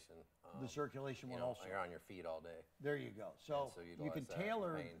circulation. The circulation you one know, also. You're on your feet all day. There you go. So, so you utilize can that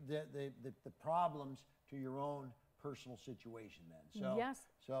tailor pain. the problems to your own personal situation then. So, Yes.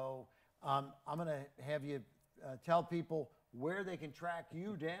 So I'm going to have you tell people where they can track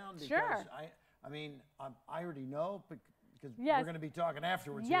you down because Sure. I mean, I already know because Yes. we're going to be talking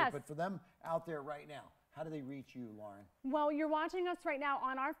afterwards Yes. here, but for them out there right now, how do they reach you, Lauren? Well, you're watching us right now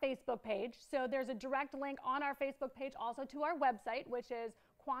on our Facebook page. So there's a direct link on our Facebook page also to our website, which is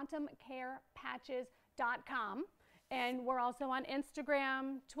quantumcarepatches.com. And we're also on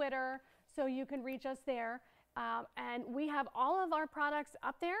Instagram, Twitter, so you can reach us there. And we have all of our products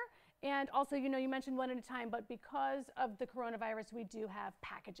up there. And also, you know, you mentioned one at a time, but because of the coronavirus, we do have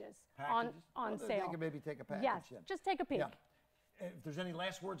packages, Packages? on Well, sale. They can maybe take a package. Yes, then. just take a peek. Yeah. If there's any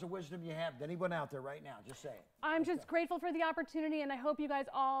last words of wisdom you have, to anyone out there right now, just say it. I'm just grateful for the opportunity, and I hope you guys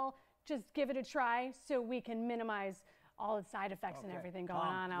all just give it a try so we can minimize all the side effects and Okay. everything going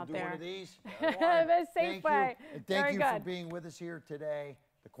Tom, on we'll out do there. one of these. A safe Thank way. you. And thank Very you for good. being with us here today.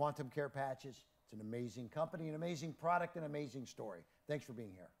 The Quantum Care Patches. It's an amazing company, an amazing product, an amazing story. Thanks for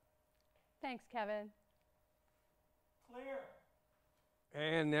being here. Thanks, Kevin. Clear.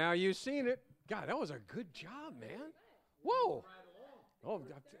 And now you've seen it. God, that was a good job, man. Whoa. Oh, Are we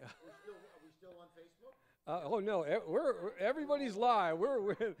still on Facebook? oh no, everybody's live.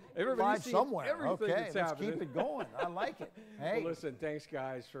 We're everybody's Live seeing somewhere. everything Okay, that's let's happening. keep it going. I like it. Hey. Well, listen, thanks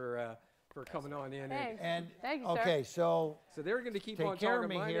guys for coming on in. Thanks. And Thank you, sir. okay, so So they're going to keep Take on care of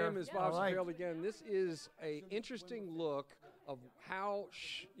talking. me My here. name is Yeah. Bob All right. Field again. This is a interesting look of how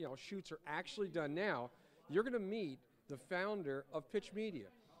shoots are actually done. Now, you're going to meet the founder of Pitch Media.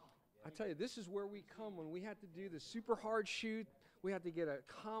 I tell you, this is where we come when we had to do the super hard shoot we have to get a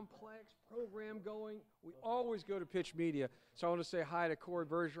complex program going, we always go to Pitch Media. So I want to say hi to Corey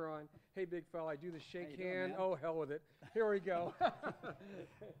Bergeron. Hey, big fella, I do the shake hand. Oh, hell with it. Here we go.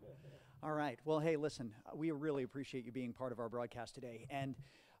 All right. Well, hey, listen, we really appreciate you being part of our broadcast today. And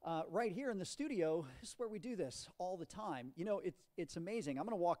right here in the studio, this is where we do this all the time. You know, it's amazing. I'm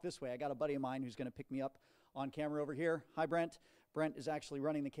going to walk this way. I got a buddy of mine who's going to pick me up on camera over here. Hi, Brent. Brent is actually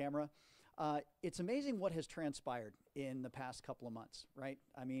running the camera. It's amazing what has transpired in the past couple of months, right?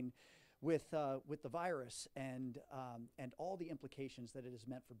 I mean, with the virus and all the implications that it has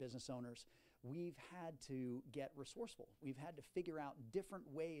meant for business owners, we've had to get resourceful. We've had to figure out different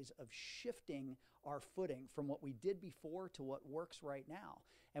ways of shifting our footing from what we did before to what works right now.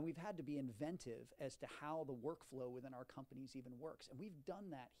 And we've had to be inventive as to how the workflow within our companies even works. And we've done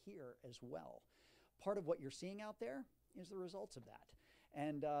that here as well. Part of what you're seeing out there is the results of that.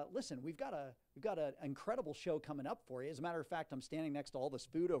 And listen, we've got an incredible show coming up for you. As a matter of fact, I'm standing next to all this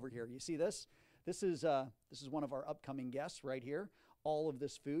food over here. You see this? This is one of our upcoming guests right here. All of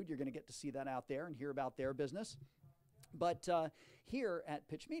this food, you're going to get to see that out there and hear about their business. But here at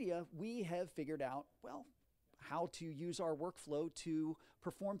Pitch Media, we have figured out, well, how to use our workflow to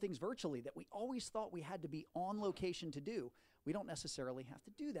perform things virtually that we always thought we had to be on location to do. We don't necessarily have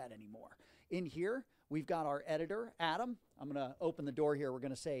to do that anymore. In here, we've got our editor, Adam. I'm going to open the door here. We're going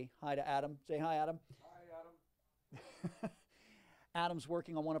to say hi to Adam. Say hi, Adam. Hi, Adam. Adam's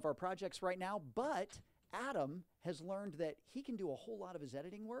working on one of our projects right now, but Adam has learned that he can do a whole lot of his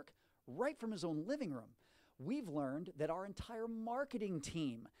editing work right from his own living room. We've learned that our entire marketing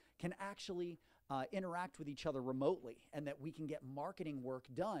team can actually interact with each other remotely, and that we can get marketing work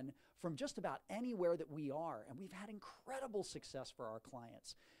done from just about anywhere that we are. And we've had incredible success for our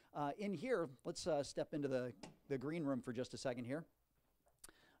clients. In here, let's step into the green room for just a second here.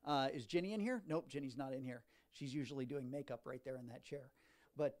 Is Ginny in here? Nope, Ginny's not in here. She's usually doing makeup right there in that chair.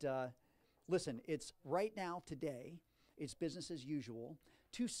 But listen, it's right now, today, it's business as usual.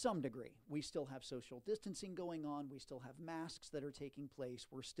 To some degree, we still have social distancing going on. We still have masks that are taking place.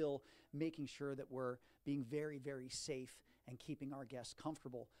 We're still making sure that we're being very, very safe and keeping our guests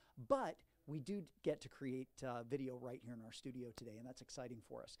comfortable. But we do get to create video right here in our studio today, and that's exciting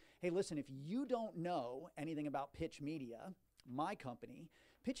for us. Hey, listen, if you don't know anything about Pitch Media, my company,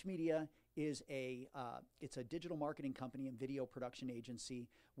 Pitch Media is it's a digital marketing company and video production agency.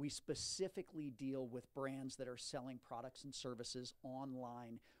 We specifically deal with brands that are selling products and services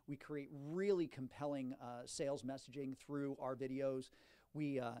online. We create really compelling sales messaging through our videos.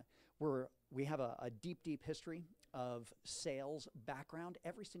 We have a deep, deep history of sales background.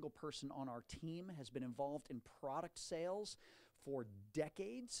 Every single person on our team has been involved in product sales for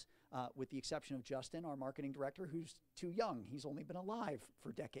decades. With the exception of Justin, our marketing director, who's too young. He's only been alive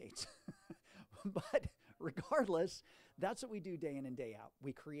for decades. But regardless, that's what we do day in and day out.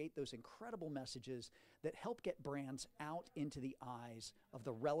 We create those incredible messages that help get brands out into the eyes of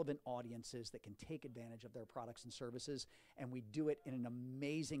the relevant audiences that can take advantage of their products and services. And we do it in an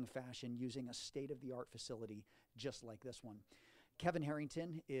amazing fashion using a state-of-the-art facility just like this one. Kevin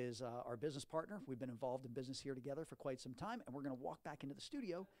Harrington is our business partner. We've been involved in business here together for quite some time, and we're going to walk back into the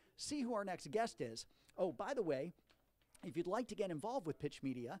studio, see who our next guest is. Oh, by the way, if you'd like to get involved with Pitch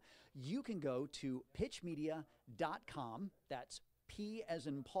Media, you can go to pitchmedia.com. That's P as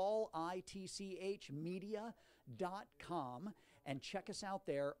in Paul, I-T-C-H, media.com, and check us out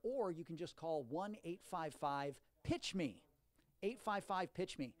there. Or you can just call 1-855-PITCH-ME,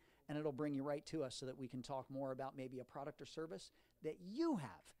 855-PITCH-ME, and it'll bring you right to us so that we can talk more about maybe a product or service that you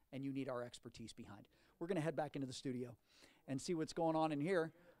have and you need our expertise behind. We're going to head back into the studio and see what's going on in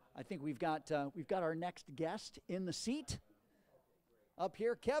here. I think we've got our next guest in the seat up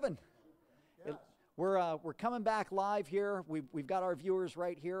here, Kevin. Yes. We're coming back live here. We've got our viewers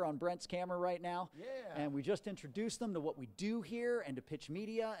right here on Brent's camera right now. Yeah. And we just introduced them to what we do here and to Pitch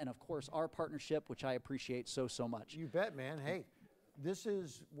Media and, of course, our partnership, which I appreciate so, so much. You bet, man. Hey, this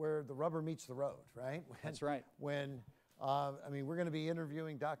is where the rubber meets the road, right? That's right. I mean, we're going to be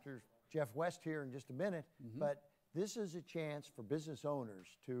interviewing Dr. Jeff West here in just a minute, but this is a chance for business owners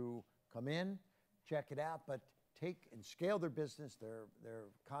to come in, check it out, but take and scale their business, their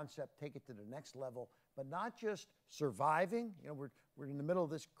concept, take it to the next level, but not just surviving. You know, we're in the middle of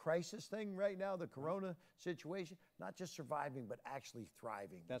this crisis thing right now, the corona situation, not just surviving, but actually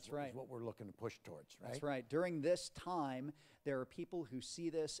thriving. That's is right. what we're looking to push towards, right? That's right. During this time, there are people who see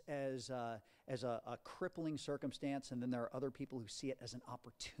this as a crippling circumstance, and then there are other people who see it as an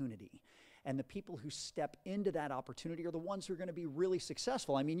opportunity. And the people who step into that opportunity are the ones who are going to be really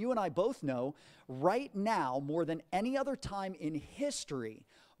successful. I mean, you and I both know right now, more than any other time in history,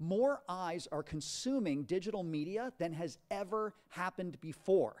 more eyes are consuming digital media media than has ever happened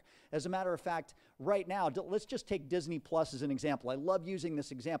before. As a matter of fact, right now, let's just take Disney Plus as an example. I love using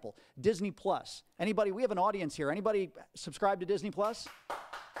this example. Disney Plus. Anybody, we have an audience here. Anybody subscribe to Disney Plus?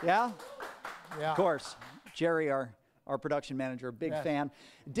 Yeah? Yeah. Of course. Jerry, our production manager, a big fan.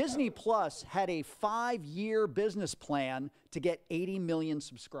 Disney Plus had a 5-year business plan to get 80 million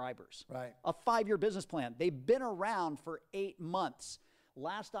subscribers. Right. A 5-year business plan. They've been around for 8 months.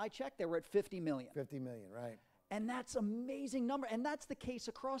 Last I checked, they were at 50 million. 50 million, right. And that's an amazing number. And that's the case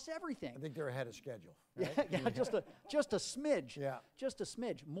across everything. I think they're ahead of schedule. Yeah, Right? yeah, just a smidge. Yeah. Just a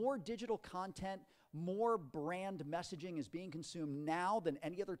smidge. More digital content, more brand messaging is being consumed now than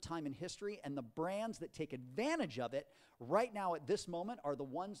any other time in history, and the brands that take advantage of it right now at this moment are the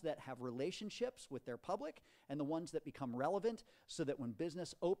ones that have relationships with their public and the ones that become relevant, so that when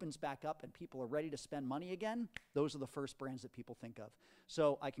business opens back up and people are ready to spend money again, those are the first brands that people think of.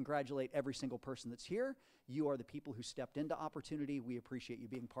 So I congratulate every single person that's here. You are the people who stepped into opportunity. We appreciate you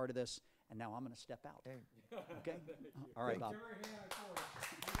being part of this. And now I'm going to step out. Okay? All right, Bob.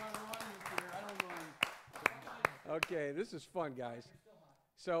 Okay, this is fun, guys.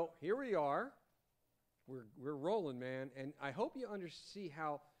 So here we are. We're rolling, man, and I hope you see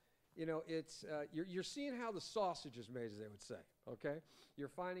how, it's you're seeing how the sausage is made, as they would say. Okay, you're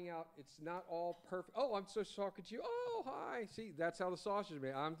finding out it's not all perfect. Oh, I'm so talking to you. Oh, hi. See, that's how the sausage is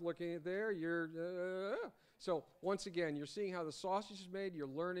made. I'm looking at there. So once again, you're seeing how the sausage is made. You're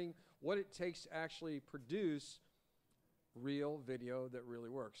learning what it takes to actually produce real video that really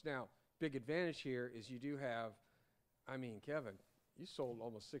works. Now, big advantage here is you do have, Kevin, you sold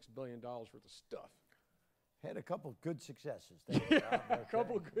almost $6 billion worth of stuff. Had a couple good successes. Thank you, Bob. A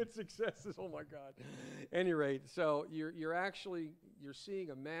couple of good successes. Oh my God. Any rate, so you're seeing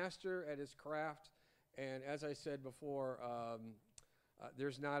a master at his craft, and as I said before,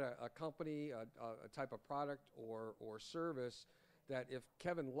 there's not a company, a type of product or service that if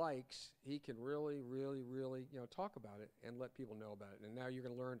Kevin likes, he can really talk about it and let people know about it. And now you're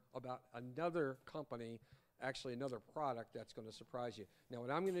going to learn about another company, actually another product that's going to surprise you. Now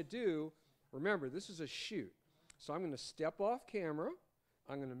what I'm going to do. Remember, this is a shoot. So I'm going to step off camera.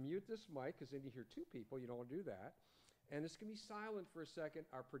 I'm going to mute this mic because then you hear 2 people. You don't want to do that. And it's going to be silent for a second.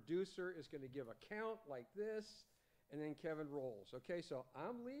 Our producer is going to give a count like this, and then Kevin rolls. Okay, so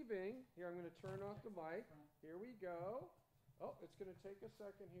I'm leaving. Here, I'm going to turn off the mic. Here we go. Oh, it's going to take a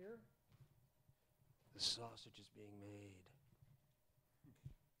second here. The sausage is being made.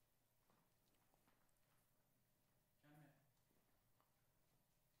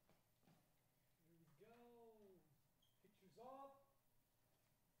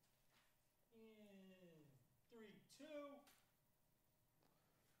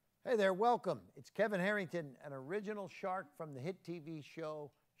 Hey there, welcome. It's Kevin Harrington, an original shark from the hit TV show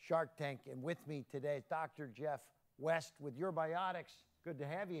Shark Tank. And with me today is Dr. Jeff West with Your Biotics. Good to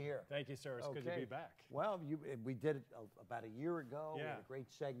have you here. Thank you, sir. It's good to be back. Well, we did it about a year ago. Yeah. We had a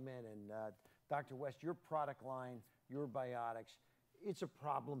great segment. And Dr. West, your product line, Your Biotics, it's a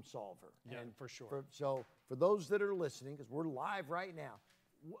problem solver. Yeah, and for sure. So for those that are listening, because we're live right now,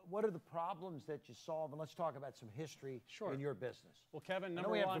 what are the problems that you solve? And let's talk about some history in your business. Well, Kevin, I number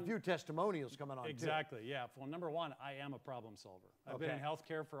know we one. have a few testimonials coming on, Exactly, yeah. Well, number one, I am a problem solver. I've been in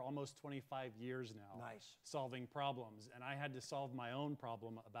healthcare for almost 25 years now. Nice. Solving problems. And I had to solve my own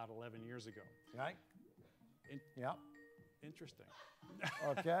problem about 11 years ago. Right? Yeah. Interesting.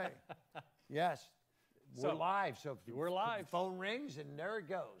 Okay. Yes. We're live, so if we're live. The phone rings and there it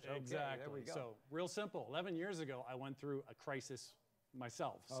goes. Okay, Exactly. there we go. So, real simple. 11 years ago, I went through a crisis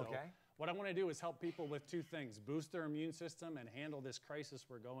myself. So what I want to do is help people with 2 things: boost their immune system and handle this crisis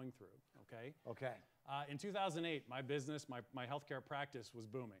we're going through. Okay. Okay. In 2008, my business, my healthcare practice was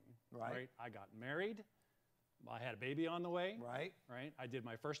booming. Right. I got married. I had a baby on the way. Right. Right. I did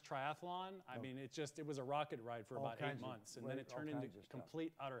my first triathlon. I mean, it was a rocket ride for about 8 months, and then it turned into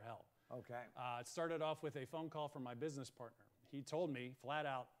complete utter hell. Okay. It started off with a phone call from my business partner. He told me flat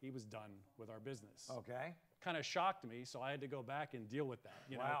out he was done with our business. Okay. Kind of shocked me, so I had to go back and deal with that.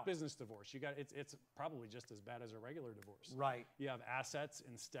 You know, business divorce. It's probably just as bad as a regular divorce. Right. You have assets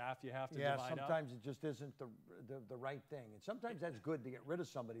and staff you have to divide up. Yeah, sometimes it just isn't the right thing. And sometimes that's good to get rid of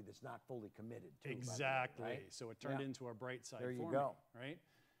somebody that's not fully committed to. Exactly. Right? So it turned into a bright side there you for go. me, right?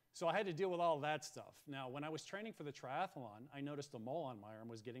 So I had to deal with all that stuff. Now, when I was training for the triathlon, I noticed the mole on my arm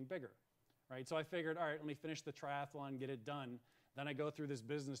was getting bigger, right? So I figured, all right, let me finish the triathlon, get it done. Then I go through this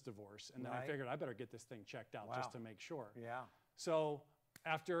business divorce, and then I figured I better get this thing checked out just to make sure. Yeah. So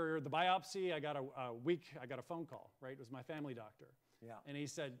after the biopsy, I got a phone call, right? It was my family doctor. Yeah. And he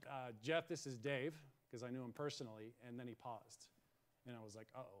said, Jeff, this is Dave, because I knew him personally, and then he paused. And I was like,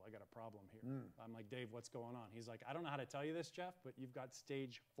 uh-oh, I got a problem here. I'm like, Dave, what's going on? He's like, I don't know how to tell you this, Jeff, but you've got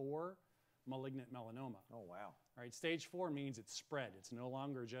stage 4 malignant melanoma. Oh, wow. All right, stage 4 means it's spread. It's no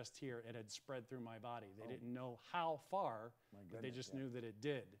longer just here. It had spread through my body. They didn't know how far, but they just knew that it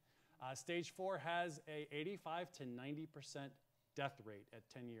did. Stage 4 has a 85 to 90% death rate at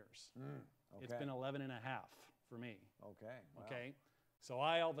 10 years. It's been 11 and a half for me. Okay. Wow. Okay. So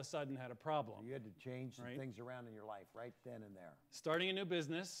I all of a sudden had a problem. You had to change some things around in your life right then and there. Starting a new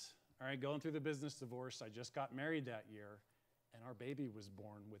business, all right, going through the business divorce. I just got married that year, and our baby was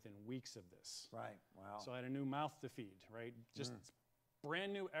born within weeks of this. Right, wow. So I had a new mouth to feed, right? Just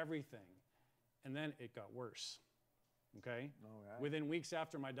brand new everything. And then it got worse, okay? Within weeks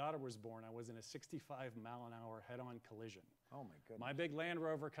after my daughter was born, I was in a 65-mile-an-hour head-on collision. Oh, my goodness. My big Land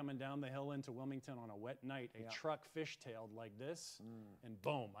Rover coming down the hill into Wilmington on a wet night, a truck fishtailed like this, and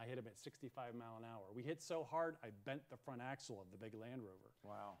boom, I hit him at 65 mile an hour. We hit so hard, I bent the front axle of the big Land Rover.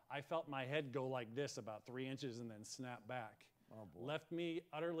 Wow. I felt my head go like this about 3 inches and then snap back. Oh, boy. Left me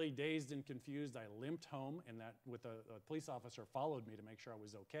utterly dazed and confused. I limped home, and that with a police officer followed me to make sure I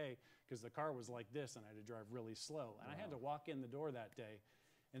was okay, because the car was like this, and I had to drive really slow. And I had to walk in the door that day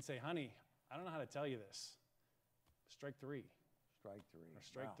and say, honey, I don't know how to tell you this. Strike 3. Strike 3. Or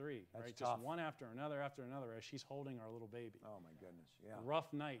strike 3. That's right? tough. Just one after another as she's holding our little baby. Oh, my goodness. Yeah.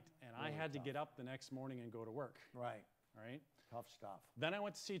 Rough night. And Really I had tough. to get up the next morning and go to work. Right. All right. Tough stuff. Then I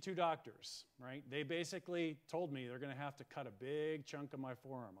went to see 2 doctors. Right. They basically told me they're going to have to cut a big chunk of my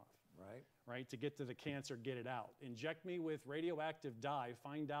forearm off. Right. Right. To get to the cancer, get it out. Inject me with radioactive dye,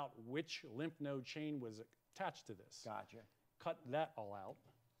 find out which lymph node chain was attached to this. Gotcha. Cut that all out.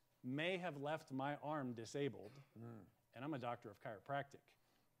 May have left my arm disabled. And I'm a doctor of chiropractic.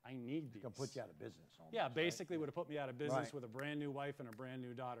 I need these. Gonna put you out of business. Almost, Yeah, basically would have put me out of business Right. with a brand new wife and a brand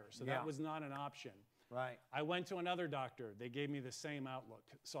new daughter. So Yeah. that was not an option. Right. I went to another doctor. They gave me the same outlook.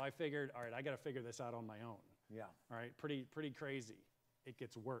 So I figured, all right, I got to figure this out on my own. Yeah. All right, pretty crazy. It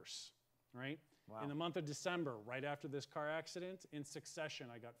gets worse, right? Wow. In the month of December, right after this car accident, in succession,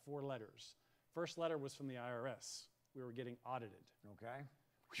 I got 4 letters. First letter was from the IRS. We were getting audited. Okay.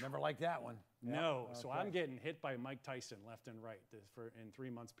 Never liked that one. No, Yeah. so Okay. I'm getting hit by Mike Tyson left and right in 3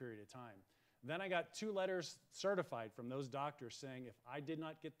 months period of time. Then I got 2 letters certified from those doctors saying if I did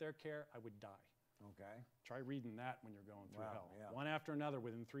not get their care, I would die. Okay. Try reading that when you're going through Wow, hell. yeah. One after another,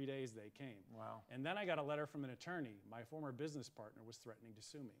 within 3 days they came. Wow. And then I got a letter from an attorney. My former business partner was threatening to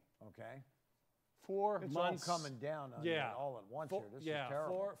sue me. Okay. 4 It's months. all coming down on you all at once here. This is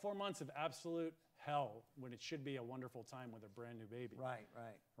terrible. 4 months of absolute hell when it should be a wonderful time with a brand new baby. Right,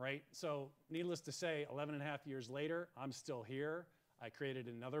 right. Right? So needless to say, 11 and a half years later, I'm still here. I created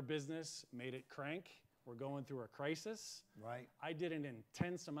another business, made it crank. We're going through a crisis. Right. I did an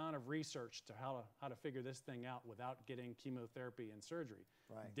intense amount of research to how to figure this thing out without getting chemotherapy and surgery.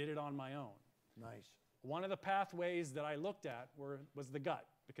 Right. Did it on my own. Nice. One of the pathways that I looked at was the gut,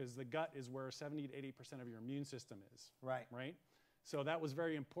 because the gut is where 70 to 80% of your immune system is. Right. Right? So that was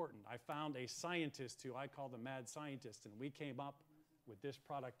very important. I found a scientist who I call the mad scientist, and we came up with this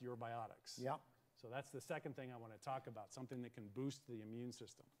product, Your Biotics. Yep. So that's the second thing I want to talk about, something that can boost the immune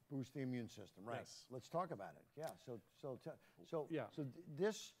system. Boost the immune system, right? Yes. Let's talk about it. Yeah. So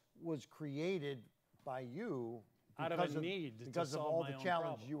this was created by you Out of a need to because of solve all my the own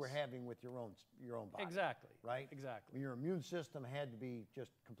challenges you were problems. having with your own body. Exactly. Right. Exactly. Your immune system had to be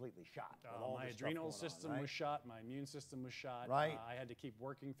just completely shot. with all My this stuff adrenal going on, system right? was shot. My immune system was shot. Right. I had to keep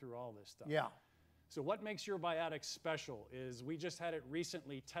working through all this stuff. Yeah. So what makes Your Biotics special is we just had it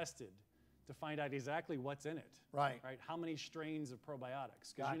recently tested to find out exactly what's in it. Right. Right. How many strains of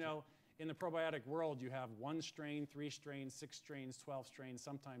probiotics? Because Gotcha. you know, in the probiotic world, you have 1 strain, 3 strains, 6 strains, 12 strains,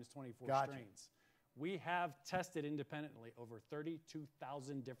 sometimes 24 Gotcha. strains. We have tested independently over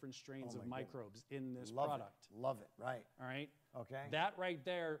 32,000 different strains Oh of my goodness. microbes in this Love product. it. Love it. Right. All right. Okay. That right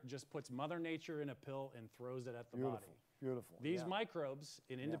there just puts Mother Nature in a pill and throws it at the Beautiful. body. Beautiful. These yeah. microbes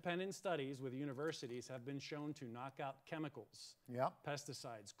in independent studies with universities have been shown to knock out chemicals, Yep.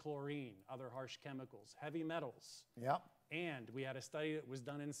 pesticides, chlorine, other harsh chemicals, heavy metals. Yep. And we had a study that was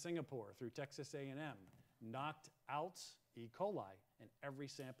done in Singapore through Texas A&M, knocked out E. coli in every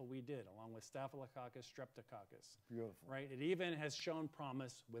sample we did, along with Staphylococcus, Streptococcus. Beautiful. Right? It even has shown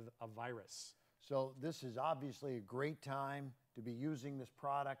promise with a virus. So this is obviously a great time to be using this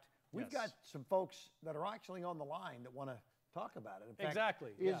product. We've Yes. got some folks that are actually on the line that want to talk about it. In fact,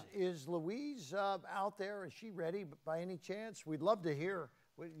 Exactly, Is Louise out there? Is she ready by any chance? We'd love to hear.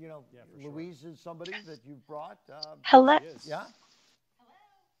 You know, Yeah, for sure. Louise is somebody that you've brought. Hello. Yeah.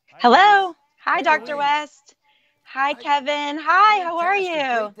 Hello. Hi, Hey, Dr. Louise. West. Hi, Kevin. Hi, how are Fantastic.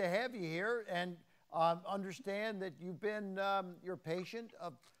 you? Great to have you here. And Understand that you've been, you're a patient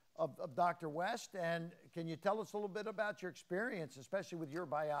of Dr. West, and can you tell us a little bit about your experience, especially with your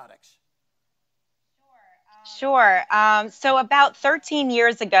biotics? Sure. So about 13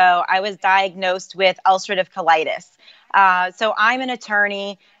 years ago, I was diagnosed with ulcerative colitis. So I'm an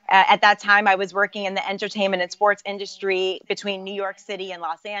attorney. At that time, I was working in the entertainment and sports industry between New York City and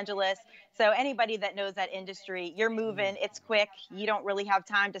Los Angeles. So anybody that knows that industry, you're moving, it's quick. You don't really have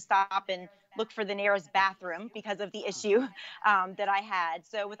time to stop and look for the nearest bathroom because of the issue that I had.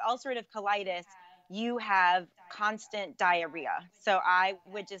 So with ulcerative colitis, you have constant diarrhea. So I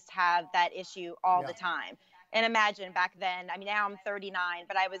would just have that issue all the time. And imagine back then, I mean, now I'm 39,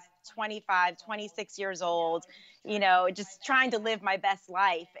 but I was 25, 26 years old, you know, just trying to live my best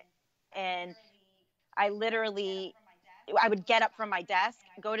life. And I would get up from my desk,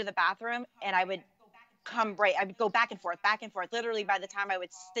 go to the bathroom, and I would I would go back and forth, back and forth. Literally, by the time I would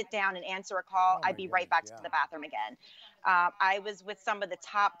sit down and answer a call, I'd be right back to the bathroom again. I was with some of the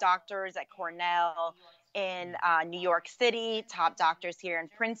top doctors at Cornell in New York City, top doctors here in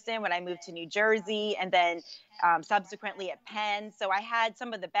Princeton when I moved to New Jersey, and then subsequently at Penn. So I had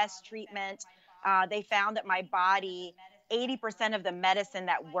some of the best treatment. They found that my body, 80% of the medicine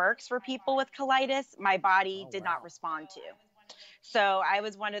that works for people with colitis, my body did not respond to. So I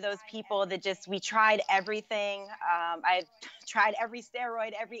was one of those people that we tried everything. I tried every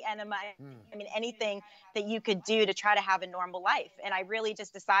steroid, every enema, I mean, anything that you could do to try to have a normal life. And I really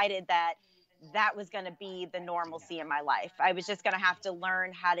just decided that that was going to be the normalcy in my life. I was just going to have to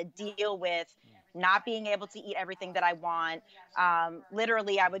learn how to deal with not being able to eat everything that I want.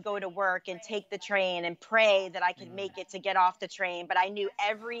 Literally, I would go to work and take the train and pray that I could make it to get off the train. But I knew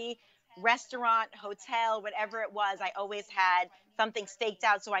every restaurant, hotel, whatever it was, I always had something staked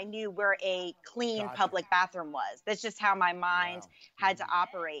out so I knew where a clean public bathroom was. That's just how my mind had to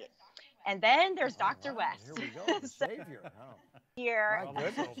operate. And then there's Dr. West. Here we go, the savior. Here, My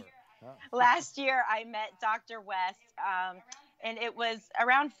goodness. last year I met Dr. West, and it was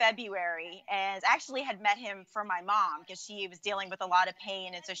around February, and actually had met him for my mom because she was dealing with a lot of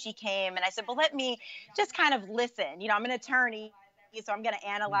pain. And so she came and I said, well, let me just kind of listen. You know, I'm an attorney, so I'm going to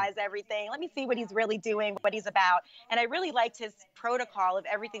analyze everything. Let me see what he's really doing, what he's about. And I really liked his protocol of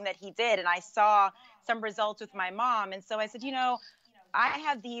everything that he did. And I saw some results with my mom. And so I said, you know, I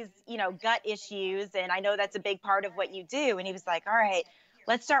have these, you know, gut issues, and I know that's a big part of what you do. And he was like, all right,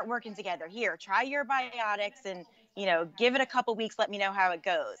 let's start working together. Here, try your biotics and, you know, give it a couple weeks. Let me know how it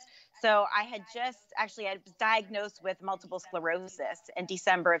goes. So I was diagnosed with multiple sclerosis in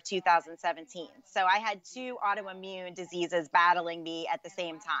December of 2017. So I had 2 autoimmune diseases battling me at the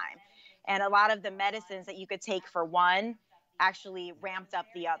same time. And a lot of the medicines that you could take for one actually ramped up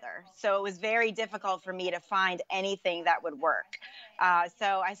the other. So it was very difficult for me to find anything that would work.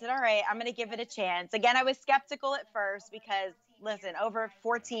 So I said, all right, I'm going to give it a chance. Again, I was skeptical at first because, listen, over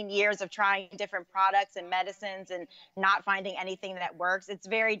 14 years of trying different products and medicines and not finding anything that works, it's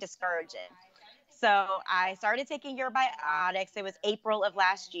very discouraging. So I started taking your biotics. It was April of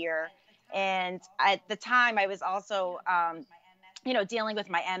last year. And at the time, I was also you know, dealing with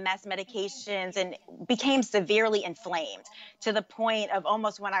my MS medications and became severely inflamed to the point of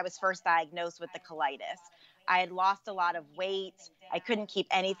almost when I was first diagnosed with the colitis. I had lost a lot of weight. I couldn't keep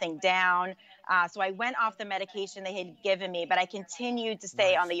anything down. So I went off the medication they had given me, but I continued to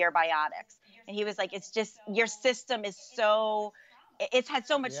stay on the Eurbiotics. And he was like, it's just, your system is it's had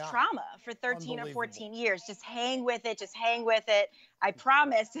so much trauma for 13 or 14 years. Just hang with it. Just hang with it. I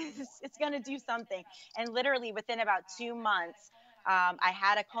promise it's going to do something. And literally within about 2 months, I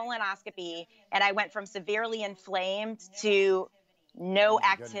had a colonoscopy, and I went from severely inflamed to no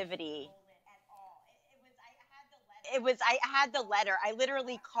activity. I had the letter. I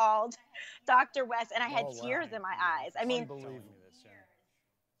literally called Dr. West, and I had tears in my eyes. I mean, unbelievable.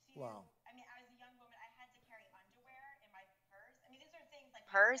 Wow.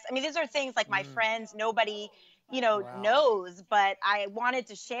 These are things like my friends, nobody, you know, knows, but I wanted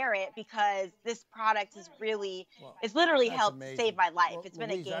to share it because this product is really, it's literally helped save my life. It's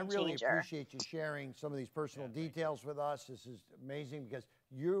been a game changer. I really appreciate you sharing some of these personal details with us. This is amazing because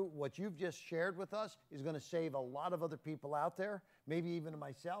what you've just shared with us is going to save a lot of other people out there, maybe even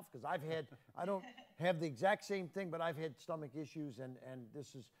myself, because I don't have the exact same thing, but I've had stomach issues, and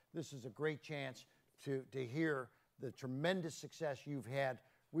this is a great chance to hear the tremendous success you've had.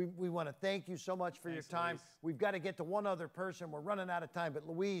 We want to thank you so much for your time. Louise. We've got to get to one other person. We're running out of time, but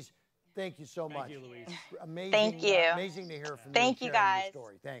Louise, thank you so much. Thank you, Louise. Amazing. Thank you. Amazing to hear from Thank you. you, Sharing guys. your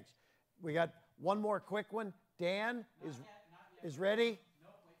story. Thanks. We got one more quick one. Dan is ready.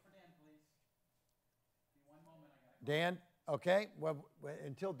 Nope, wait for Dan, please. Give me 1 moment. I gotta Dan, Okay. Well,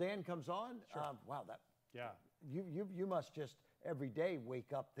 until Dan comes on, wow, that Yeah. you must just every day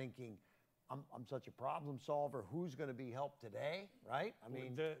wake up thinking, I'm such a problem solver. Who's going to be helped today, right? I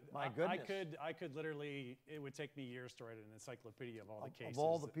mean, my goodness. I could literally, it would take me years to write an encyclopedia of all the cases. Of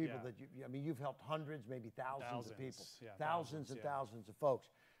all the people that I mean, you've helped hundreds, maybe thousands of people. Yeah, thousands and thousands of folks.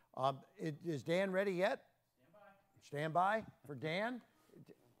 Is Dan ready yet? Stand by for Dan.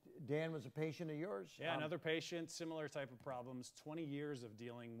 Dan was a patient of yours? Yeah, another patient, similar type of problems, 20 years of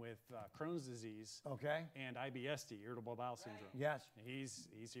dealing with Crohn's disease and IBS-D, irritable bowel syndrome. Yes. He's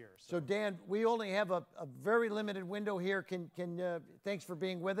here. So Dan, we only have a very limited window here. Thanks for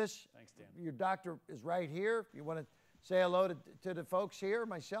being with us. Thanks, Dan. Your doctor is right here. You want to say hello to the folks here,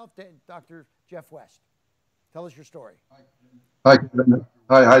 myself, Dr. Jeff West. Tell us your story. Hi,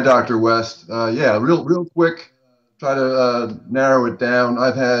 Dr. West. Yeah, real quick. Try to narrow it down.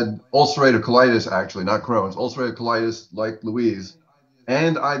 I've had ulcerative colitis, actually, not Crohn's, ulcerative colitis like Louise,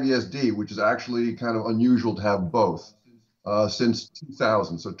 and IBS-D, which is actually kind of unusual to have both, since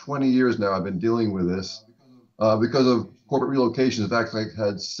 2000. So 20 years now I've been dealing with this. Because of corporate relocations, I've actually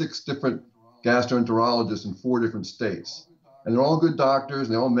had 6 different gastroenterologists in 4 different states. And they're all good doctors,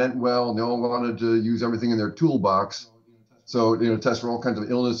 and they all meant well, and they all wanted to use everything in their toolbox. So, test for all kinds of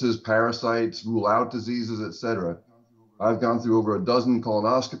illnesses, parasites, rule out diseases, etc. I've gone through over a dozen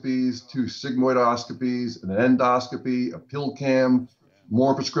colonoscopies, 2 sigmoidoscopies, an endoscopy, a pill cam,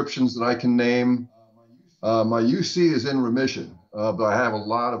 more prescriptions that I can name. My UC is in remission, but I have a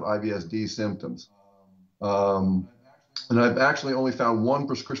lot of IBS-D symptoms. And I've actually only found 1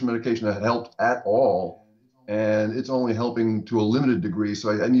 prescription medication that helped at all, and it's only helping to a limited degree,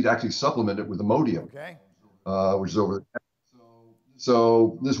 so I need to actually supplement it with Imodium, which is over there.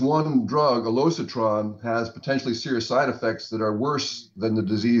 So this one drug, Alocitron, has potentially serious side effects that are worse than the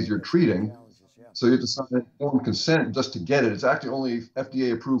disease you're treating. So you have to sign informed consent just to get it. It's actually only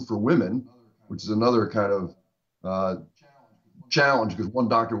FDA approved for women, which is another kind of challenge, because one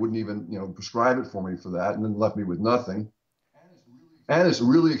doctor wouldn't even prescribe it for me for that, and then left me with nothing. And it's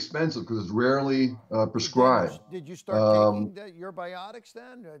really expensive because it's rarely prescribed. Did you start taking your biotics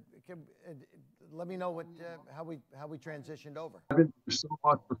then? Let me know how we transitioned over. I've been through so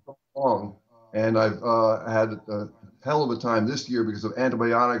much for so long, and I've had a hell of a time this year because of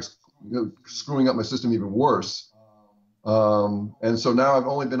antibiotics screwing up my system even worse. And so now I've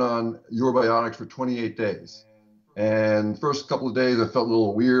only been on your biotics for 28 days. And first couple of days I felt a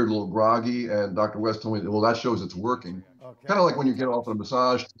little weird, a little groggy, and Dr. West told me, well, that shows it's working. Kind of like when you get off on a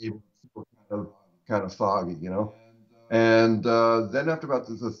massage table, kind of foggy, And then after about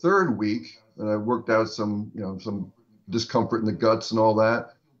the 3rd week, and I worked out some discomfort in the guts and all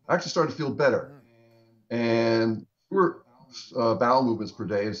that, I actually started to feel better. And fewer bowel movements per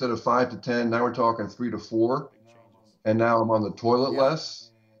day. Instead of 5 to 10, now we're talking 3 to 4. And now I'm on the toilet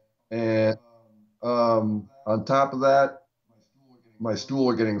less. And on top of that, my stool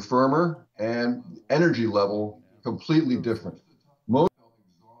are getting firmer, and energy level completely different. Most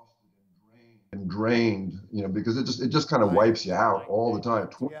and drained, because it just kind of wipes you out all the time.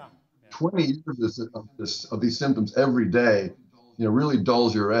 20 years of these symptoms every day, really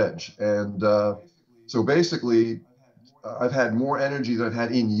dulls your edge. And so basically, I've had more energy than I've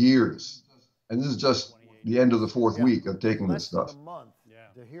had in years. And this is just the end of the 4th week of taking this stuff. Less than a month.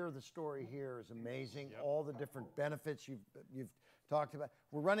 To hear the story here is amazing. All the different benefits you've talked about.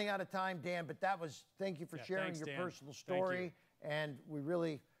 We're running out of time, Dan, but thank you for sharing your personal story. And we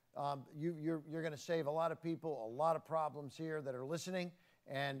really, you're going to save a lot of people, a lot of problems here that are listening.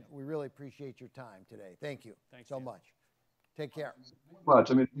 And we really appreciate your time today. Thank you so much. Take care.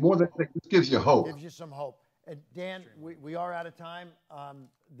 Much. I mean, more than this gives you hope. Gives you some hope. And Dan, we are out of time.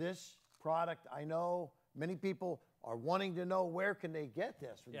 This product, I know many people are wanting to know, where can they get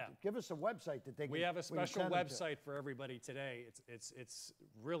this? Give us a website that they can. We have a special website for everybody today. It's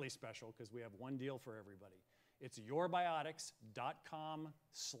really special because we have one deal for everybody. It's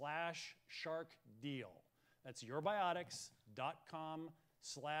yourbiotics.com/sharkdeal. That's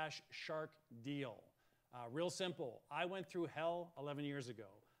yourbiotics.com/sharkdeal. Real simple. I went through hell 11 years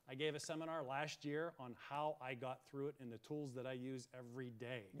ago. I gave a seminar last year on how I got through it and the tools that I use every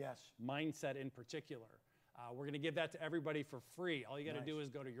day. Yes. Mindset in particular. We're going to give that to everybody for free. All you got to do is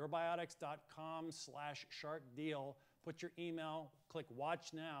go to yourbiotics.com/sharkdeal, put your email, click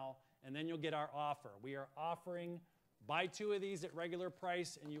watch now, and then you'll get our offer. We are offering buy 2 of these at regular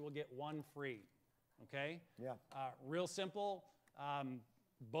price and you will get 1 free. Okay? Yeah. Real simple.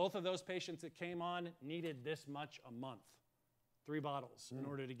 Both of those patients that came on needed this much a month, 3 bottles, in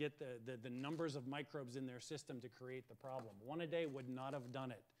order to get the numbers of microbes in their system to create the problem. 1 a day would not have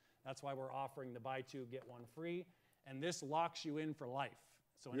done it. That's why we're offering the buy 2, get 1 free. And this locks you in for life.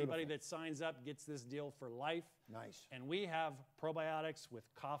 So anybody that signs up gets this deal for life. Nice. And we have probiotics with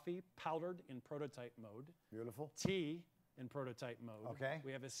coffee powdered in prototype mode. Beautiful. Tea in prototype mode. Okay.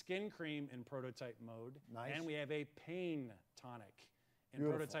 We have a skin cream in prototype mode. Nice. And we have a pain tonic in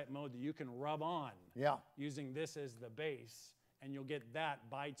Beautiful. prototype mode that you can rub on using this as the base. And you'll get that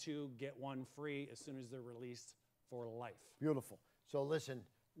buy two, get one free as soon as they're released for life. Beautiful. So listen,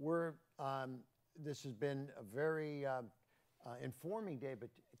 this has been a very informing day, but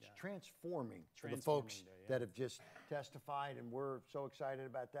it's transforming for the folks that have just testified, and we're so excited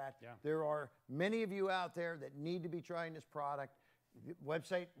about that. Yeah. There are many of you out there that need to be trying this product.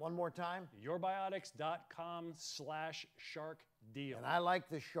 Website one more time. Yourbiotics.com/shark deal. And I like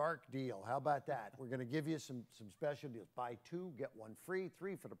the shark deal. How about that? We're going to give you some special deals. Buy two, get one free,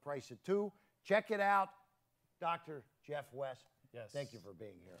 3 for the price of 2. Check it out. Dr. Jeff West, thank you for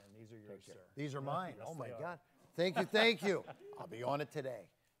being here. And these are yours, sir. These are mine. Yes, Oh, my they are. God. Thank you, thank you. I'll be on it today.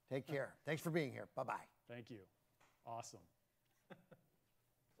 Take care. Thanks for being here. Bye-bye. Thank you. Awesome.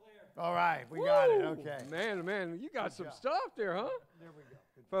 All right, we got it. Woo! Okay. Man, you got some job. stuff there, huh? There we go.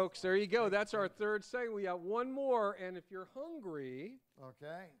 Good Folks, there you go. That's our third segment. We got one more, and if you're hungry,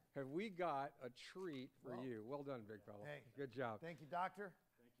 Okay. have we got a treat for you? Well done, big fella. Hey. Good job. Thank you, doctor.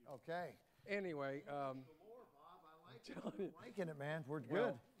 Thank you. Okay. Anyway, I'm liking it, man. We're good.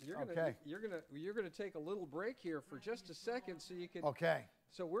 well, you're gonna okay. you're gonna take a little break here for just a second, so you can. Okay.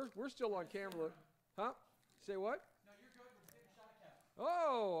 So we're still on camera. Look, huh? Say what? No, you're good. We're taking a shot at Kevin.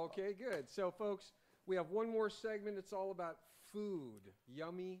 Oh, okay, good. So, folks, we have one more segment. It's all about food.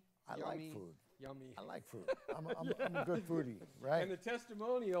 Yummy. I yummy, like food. Yummy. I like food. I'm a good foodie, right? And the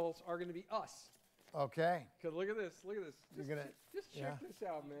testimonials are going to be us. Okay. Cause look at this. Look at this. You're gonna. Just check this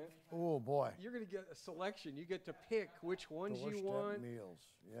out, man. Oh boy. You're going to get a selection. You get to pick which ones you Doorstep want. meals.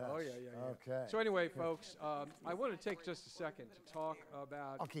 Yes. Oh, yeah. Okay. So anyway, folks, I want to take just a second to talk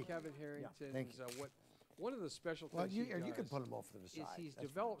about Okay. Kevin Thank Harrington's, you. one of the special Well, things you he does can put them off to the is side. he's That's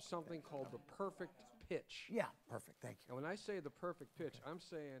developed something called the perfect pitch. fine. Yeah. Perfect. Thank you. And when I say the perfect pitch, I'm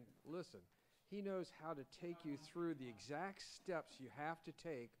saying, listen, he knows how to take you through the exact steps you have to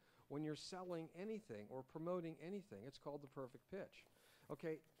take when you're selling anything or promoting anything. It's called the perfect pitch.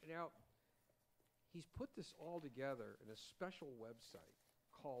 Okay, now, he's put this all together in a special website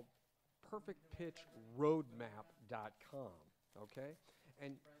called perfectpitchroadmap.com, okay?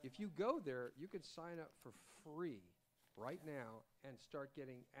 And if you go there, you can sign up for free right now and start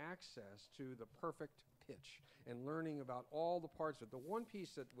getting access to the perfect pitch and learning about all the parts of it. The one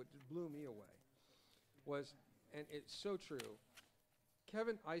piece that blew me away was, and it's so true,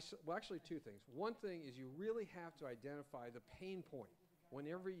 Kevin, well, actually two things. One thing is you really have to identify the pain point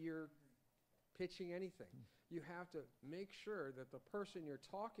whenever you're pitching anything. You have to make sure that the person you're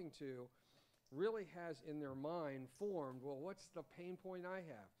talking to really has in their mind formed, well, what's the pain point I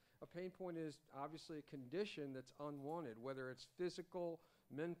have? A pain point is obviously a condition that's unwanted, whether it's physical,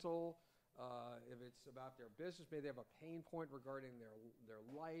 mental, if it's about their business, maybe they have a pain point regarding their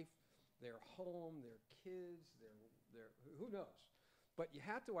life, their home, their kids, their who knows. But you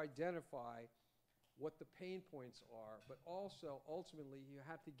have to identify what the pain points are, but also ultimately you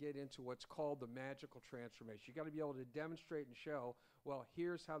have to get into what's called the magical transformation. You got to be able to demonstrate and show, well,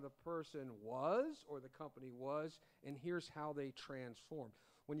 here's how the person was or the company was, and here's how they transformed.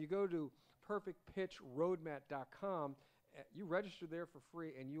 When you go to perfectpitchroadmap.com, you register there for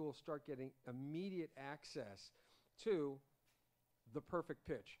free, and you will start getting immediate access to the perfect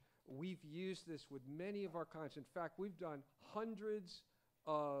pitch. We've used this with many of our clients. In fact, we've done hundreds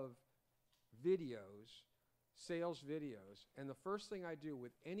of videos, sales videos, and the first thing I do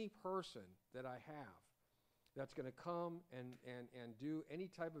with any person that I have that's going to come and do any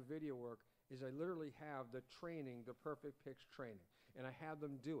type of video work is I literally have the training, the perfect pitch training, and I have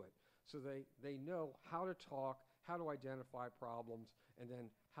them do it so they know how to talk, how to identify problems, and then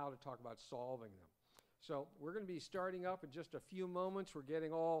how to talk about solving them. So we're going to be starting up in just a few moments. We're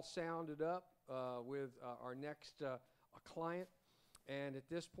getting all sounded up with our next client. And at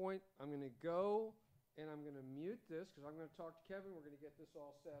this point, I'm going to go and I'm going to mute this because I'm going to talk to Kevin. We're going to get this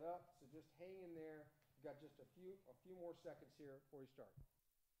all set up. So just hang in there. We've got just a few more seconds here before we start.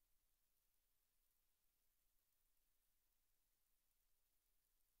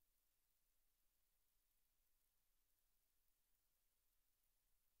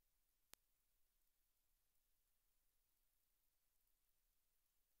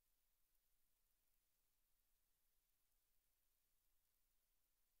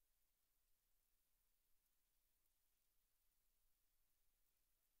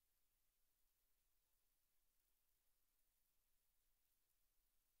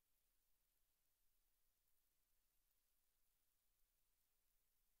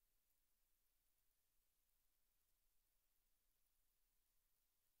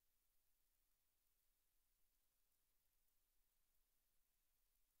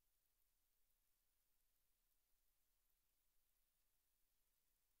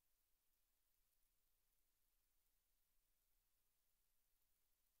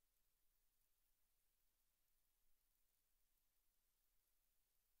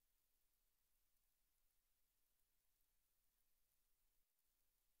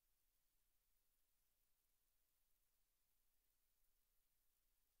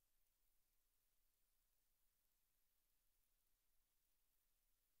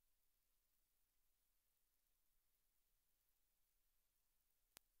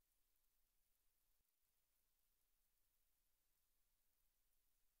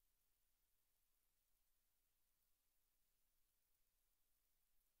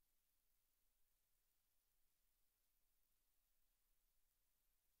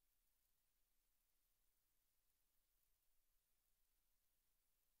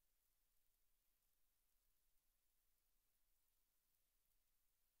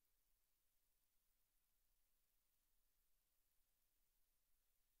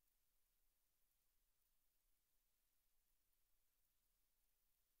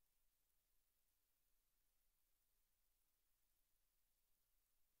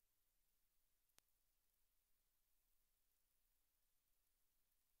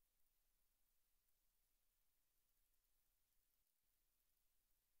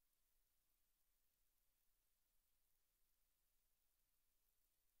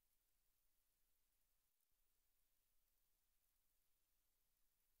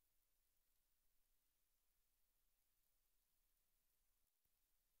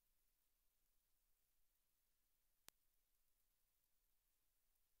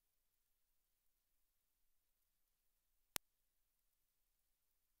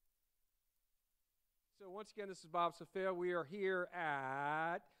 once again, this is Bob Safia. We are here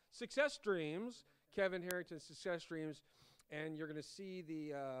at Success Dreams, Kevin Harrington's Success Dreams, and you're going to see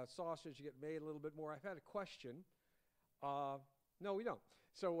the sausage get made a little bit more. I've had a question. No, we don't.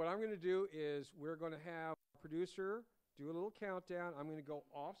 So what I'm going to do is we're going to have a producer do a little countdown. I'm going to go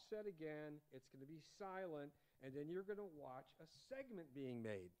offset again. It's going to be silent, and then you're going to watch a segment being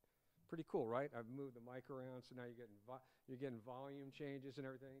made. Pretty cool, right? I've moved the mic around, so now you're getting volume changes and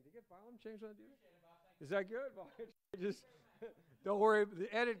everything. Do you get volume changes when I do that? Is that good? Volume changes. Don't worry, the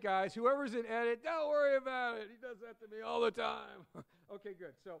edit guys, whoever's in edit, don't worry about it. He does that to me all the time. Okay,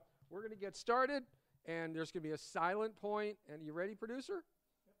 good. So we're going to get started, and there's going to be a silent point. And you ready, producer?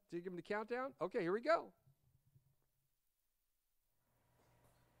 Do you give him the countdown? Okay, here we go.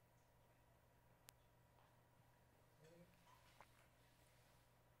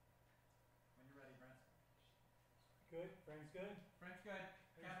 Good. Frame's good. Frame's good.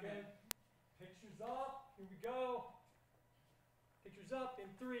 Frame's good. Pictures up. Here we go. Pictures up in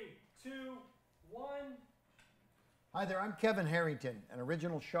 3, 2, 1. Hi there, I'm Kevin Harrington, an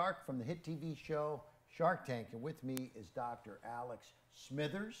original shark from the hit TV show Shark Tank, and with me is Dr. Alex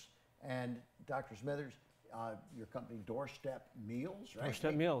Smithers. And Dr. Smithers, your company Doorstep Meals, right?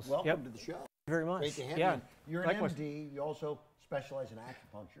 Doorstep Meals. Welcome to the show. Thank you very much. Great to have yeah. you. You're Likewise. an MD. You also specialize in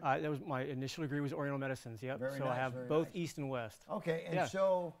acupuncture. That was my initial degree was Oriental Medicines. Yep. Very so nice, I have very both nice. East and West. Okay, and Yeah.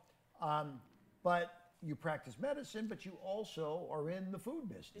 so, but you practice medicine, but you also are in the food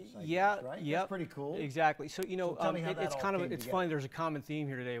business. I guess, right? Yep. That's pretty cool. Exactly. So you know, So tell me how that it's all kind of came it's together. funny. There's a common theme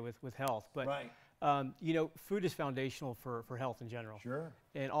here today with health, but Right. you know, food is foundational for health in general. Sure.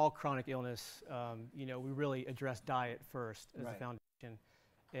 And all chronic illness, you know, we really address diet first as Right. the foundation.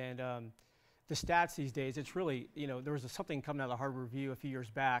 And the stats these days, it's really, you know, there was something coming out of the Harvard Review a few years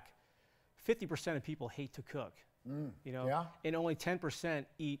back. 50% of people hate to cook, you know, Yeah. and only 10%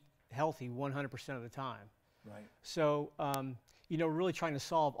 eat healthy 100% of the time. Right. So, you know, we're really trying to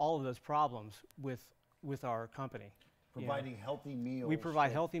solve all of those problems with our company. you know. Providing healthy meals. We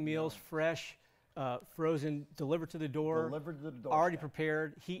provide that, healthy meals, fresh, frozen, delivered to the door, delivered to the door. already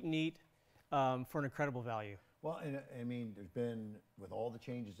prepared, heat and eat, for an incredible value. Well, and I mean, there's been, with all the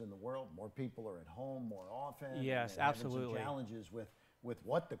changes in the world, more people are at home more often. and Yes, they're having absolutely. Some challenges with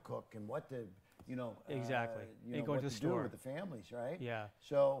what to cook and what to, you know, Exactly. you And know, going what to the do store. with the families, right? Yeah.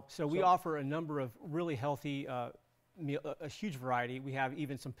 So we offer a number of really healthy meal, a huge variety. We have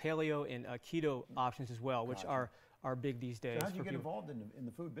even some paleo and keto options as well, which Gotcha. are big these days. how did you for get people. involved in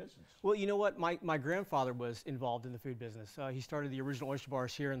the food business? Well, you know what? My grandfather was involved in the food business. He started the original oyster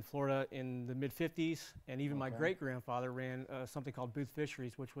bars here in Florida in the mid-'50s, and even my Okay. great-grandfather ran something called Booth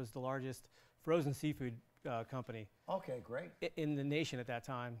Fisheries, which was the largest frozen seafood company Okay, great. in the nation at that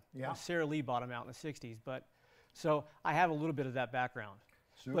time. Yeah. Sara Lee bought them out in the 60s. But so I have a little bit of that background.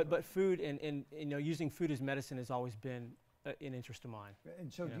 Super. But food and you know, using food as medicine has always been an interest of mine.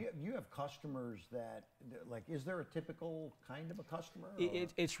 And so you know. do you have customers that, like, is there a typical kind of a customer? or-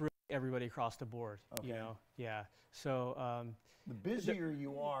 It's really everybody across the board. Okay. You know, yeah. So. The busier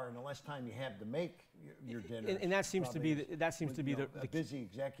you are, and the less time you have to make your dinner. And that seems to be the busy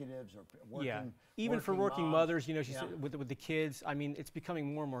executives or working. yeah. Even for working moms. mothers, you know, Yeah. with the kids. I mean, it's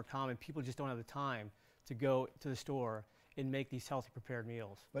becoming more and more common. People just don't have the time to go to the store and make these healthy prepared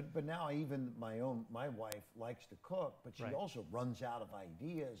meals. But now even my wife likes to cook, but she Right. also runs out of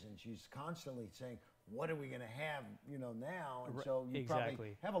ideas, and she's constantly saying, "What are we going to have, you know, now?" And so you probably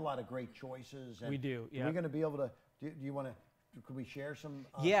Exactly. have a lot of great choices. And We do, yeah. We're going to be able to. Do you want to? Could we share some,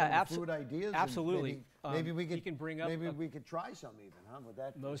 Yeah, some of the food ideas? and absolutely. Maybe we You could can bring up Maybe a- we could try some even, huh? Would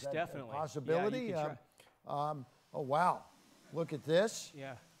that is Most that definitely. a Yeah, you possibility? can Oh wow! Look at this.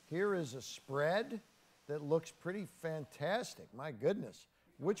 Yeah. Here is a spread that looks pretty fantastic. My goodness.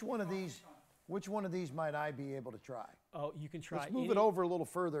 Which one of these might I be able to try? Oh, you can try. Let's move it over a little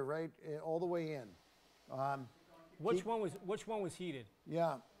further, right, all the way in. Which one was heated?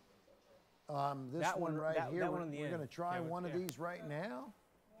 Yeah. This That one one- right that here. one on the We're end. going to try Yeah, one of yeah. these right now.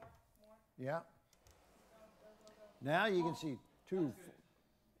 Yeah. Now you can see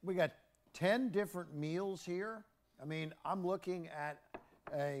we got 10 different meals here. I mean, I'm looking at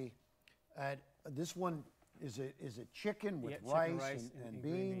this one is a chicken with Yeah, chicken, rice, rice, and and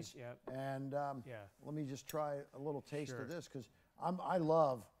green beans. beans, yep. And Yeah. let me just try a little taste Sure. of this because I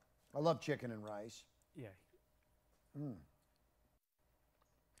love chicken and rice. Yeah.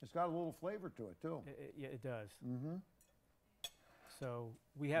 It's got a little flavor to it too. Yeah, it does. Mm-hmm. So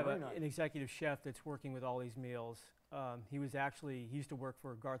we have Very an nice. executive chef that's working with all these meals. He used to work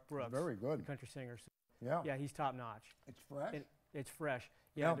for Garth Brooks, Very good. the country singer. So Yeah. yeah, he's top notch. It's fresh. And it's fresh.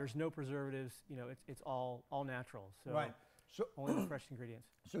 Yeah, Yeah. there's no preservatives. You know, it's all natural. So Right. So only the fresh ingredients.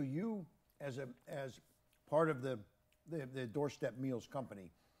 So you, as part of the Doorstep Meals company,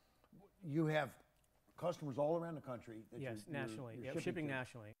 you have customers all around the country. That Yes, nationally. you're Yep, shipping to.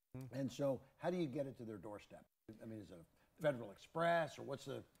 nationally. And so, how do you get it to their doorstep? I mean, is it a Federal Express, or what's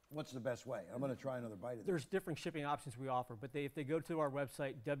the best way? I'm going to try another bite of this. There's different shipping options we offer, but if they go to our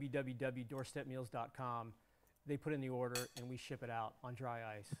website, www.doorstepmeals.com, they put in the order and we ship it out on dry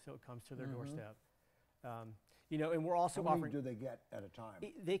ice, so it comes to their doorstep. You know, and we're also How many offering. do they get at a time?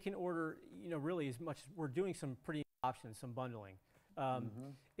 They can order, you know, really as much. We're doing some pretty options, some bundling.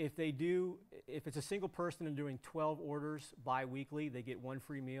 If it's a single person and doing 12 orders bi-weekly, they get 1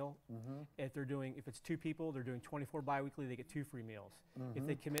 free meal. If it's 2 people, they're doing 24 bi-weekly, they get 2 free meals. If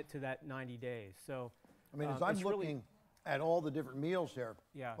they commit to that 90 days. So, I mean, as I'm looking at all the different meals here,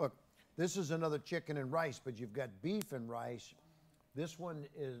 Yeah. look, this is another chicken and rice, but you've got beef and rice. This one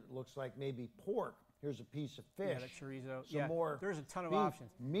looks like maybe pork. Here's a piece of fish. Yeah, the chorizo. Some Yeah, more. there's a ton of beef,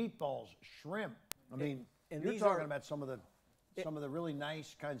 options. Meatballs, shrimp. I mean, and you're these talking are- about some of the really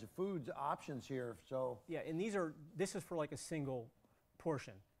nice kinds of foods options here. So yeah, and this is for like a single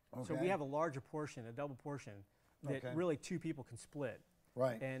portion. So Okay. we have a larger portion, a double portion, that Okay. really 2 people can split.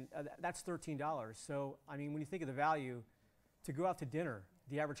 Right. And that's $13. So, I mean, when you think of the value, to go out to dinner,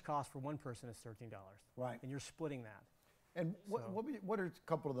 the average cost for one person is $13. Right. And you're splitting that. And what are a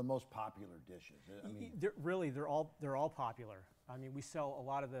couple of the most popular dishes? I mean, They're all popular. I mean, we sell a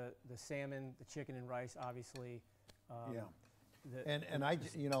lot of the salmon, the chicken and rice, obviously. yeah. And I,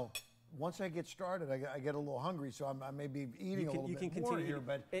 you know, once I get started, I get a little hungry, so I may be eating a little you can bit more continue here.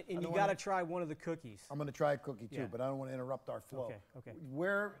 But and I you don't got to wanna- try one of the cookies. I'm going to try a cookie too, Yeah. but I don't want to interrupt our flow. Okay.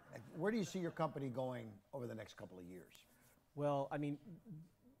 Where do you see your company going over the next couple of years? Well, I mean,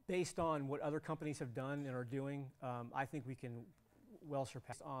 based on what other companies have done and are doing, I think we can well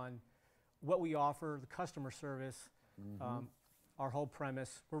surpass on what we offer, the customer service, our whole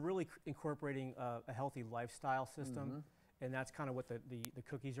premise. We're really incorporating a healthy lifestyle system, and that's kind of what the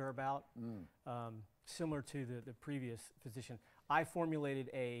cookies are about. Similar to the previous physician, I formulated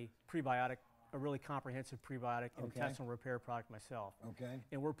a prebiotic, a really comprehensive prebiotic and intestinal repair product myself. Okay.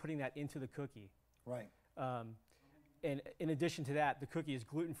 And we're putting that into the cookie. Right. And in addition to that, the cookie is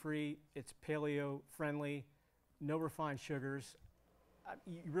gluten-free, it's paleo-friendly, no refined sugars.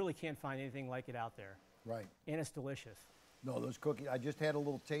 You really can't find anything like it out there. Right. And it's delicious. No, those cookies, I just had a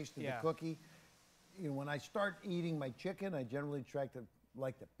little taste of the cookie. You know, when I start eating my chicken, I generally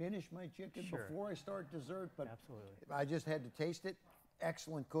like to finish my chicken before I start dessert, but Absolutely. I just had to taste it.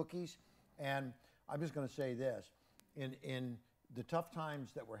 Excellent cookies. And I'm just going to say this, in the tough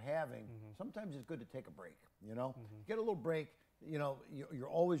times that we're having, sometimes it's good to take a break, you know? Get a little break, you know, you're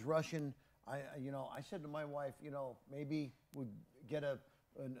always rushing. I said to my wife, you know, maybe we'd get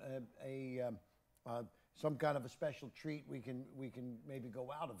some kind of a special treat. We can maybe go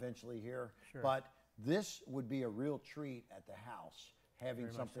out eventually here. Sure. But this would be a real treat at the house, having Very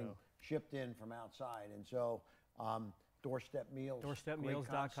much something so. shipped in from outside. And so, Doorstep Meals. great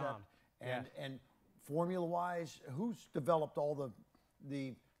Doorstepmeals.com. concept. Yeah. And formula-wise, who's developed all the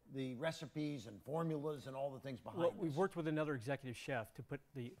recipes and formulas and all the things behind Well, this? we've worked with another executive chef to put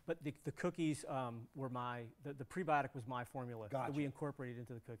the cookies were the prebiotic was my formula that we incorporated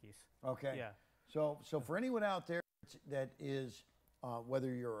into the cookies. Okay. Yeah. So for anyone out there that is,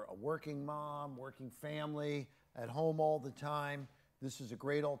 whether you're a working mom, working family, at home all the time, this is a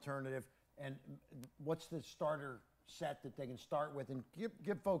great alternative. And what's the starter set that they can start with? And give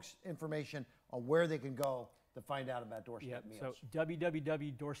folks information on where they can go to find out about Doorstep Meals. So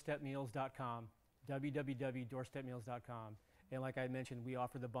www.doorstepmeals.com, www.doorstepmeals.com. And like I mentioned, we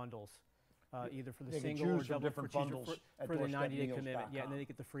offer the bundles, either for the They can single or choose from double different for bundles at the 90-day commitment. doorstepmeals.com. Yeah, and then they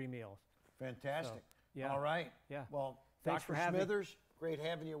get the free meals. Fantastic. So, yeah. All right. Yeah. Well, Thanks Dr. for having me. Smithers, great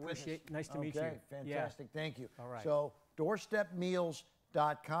having you with us. Nice to meet you. Okay, fantastic. Yeah. Thank you. All right. So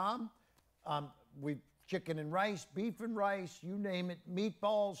doorstepmeals.com. We've chicken and rice, beef and rice, you name it,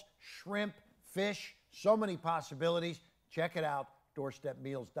 meatballs, shrimp, fish, so many possibilities. Check it out,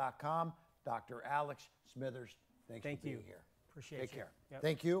 doorstepmeals.com. Dr. Alex Smithers, thanks for being here. Appreciate Take you. care. Yep.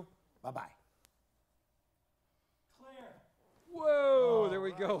 Thank you. Bye-bye. Claire. Whoa, there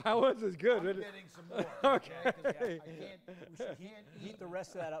we go. How was this? Good. I'm wasn't it? getting some more. Okay. I can't Heat the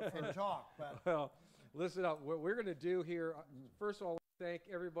rest of that up and first. talk, but Well, listen up. What we're going to do here, first of all, thank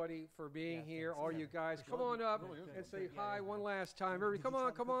everybody for being here. All you guys, come on up and say hi one last time. Everybody, come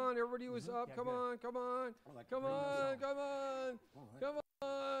on, come on. Everybody was up. Come on, come on. Come on, come on. Come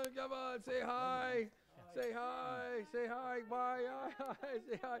on, come on. Say hi. Say hi. Say hi. Bye. Hi.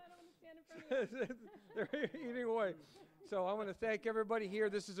 Say hi. They're eating away. So I want to thank everybody here.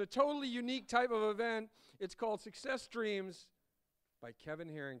 This is a totally unique type of event. It's called Success Dreams by Kevin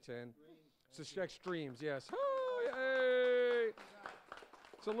Harrington. It's the extremes, yes. Oh, yay!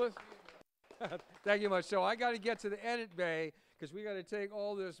 So listen, thank you much. So I got to get to the edit bay because we got to take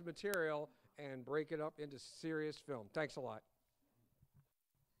all this material and break it up into serious film. Thanks a lot.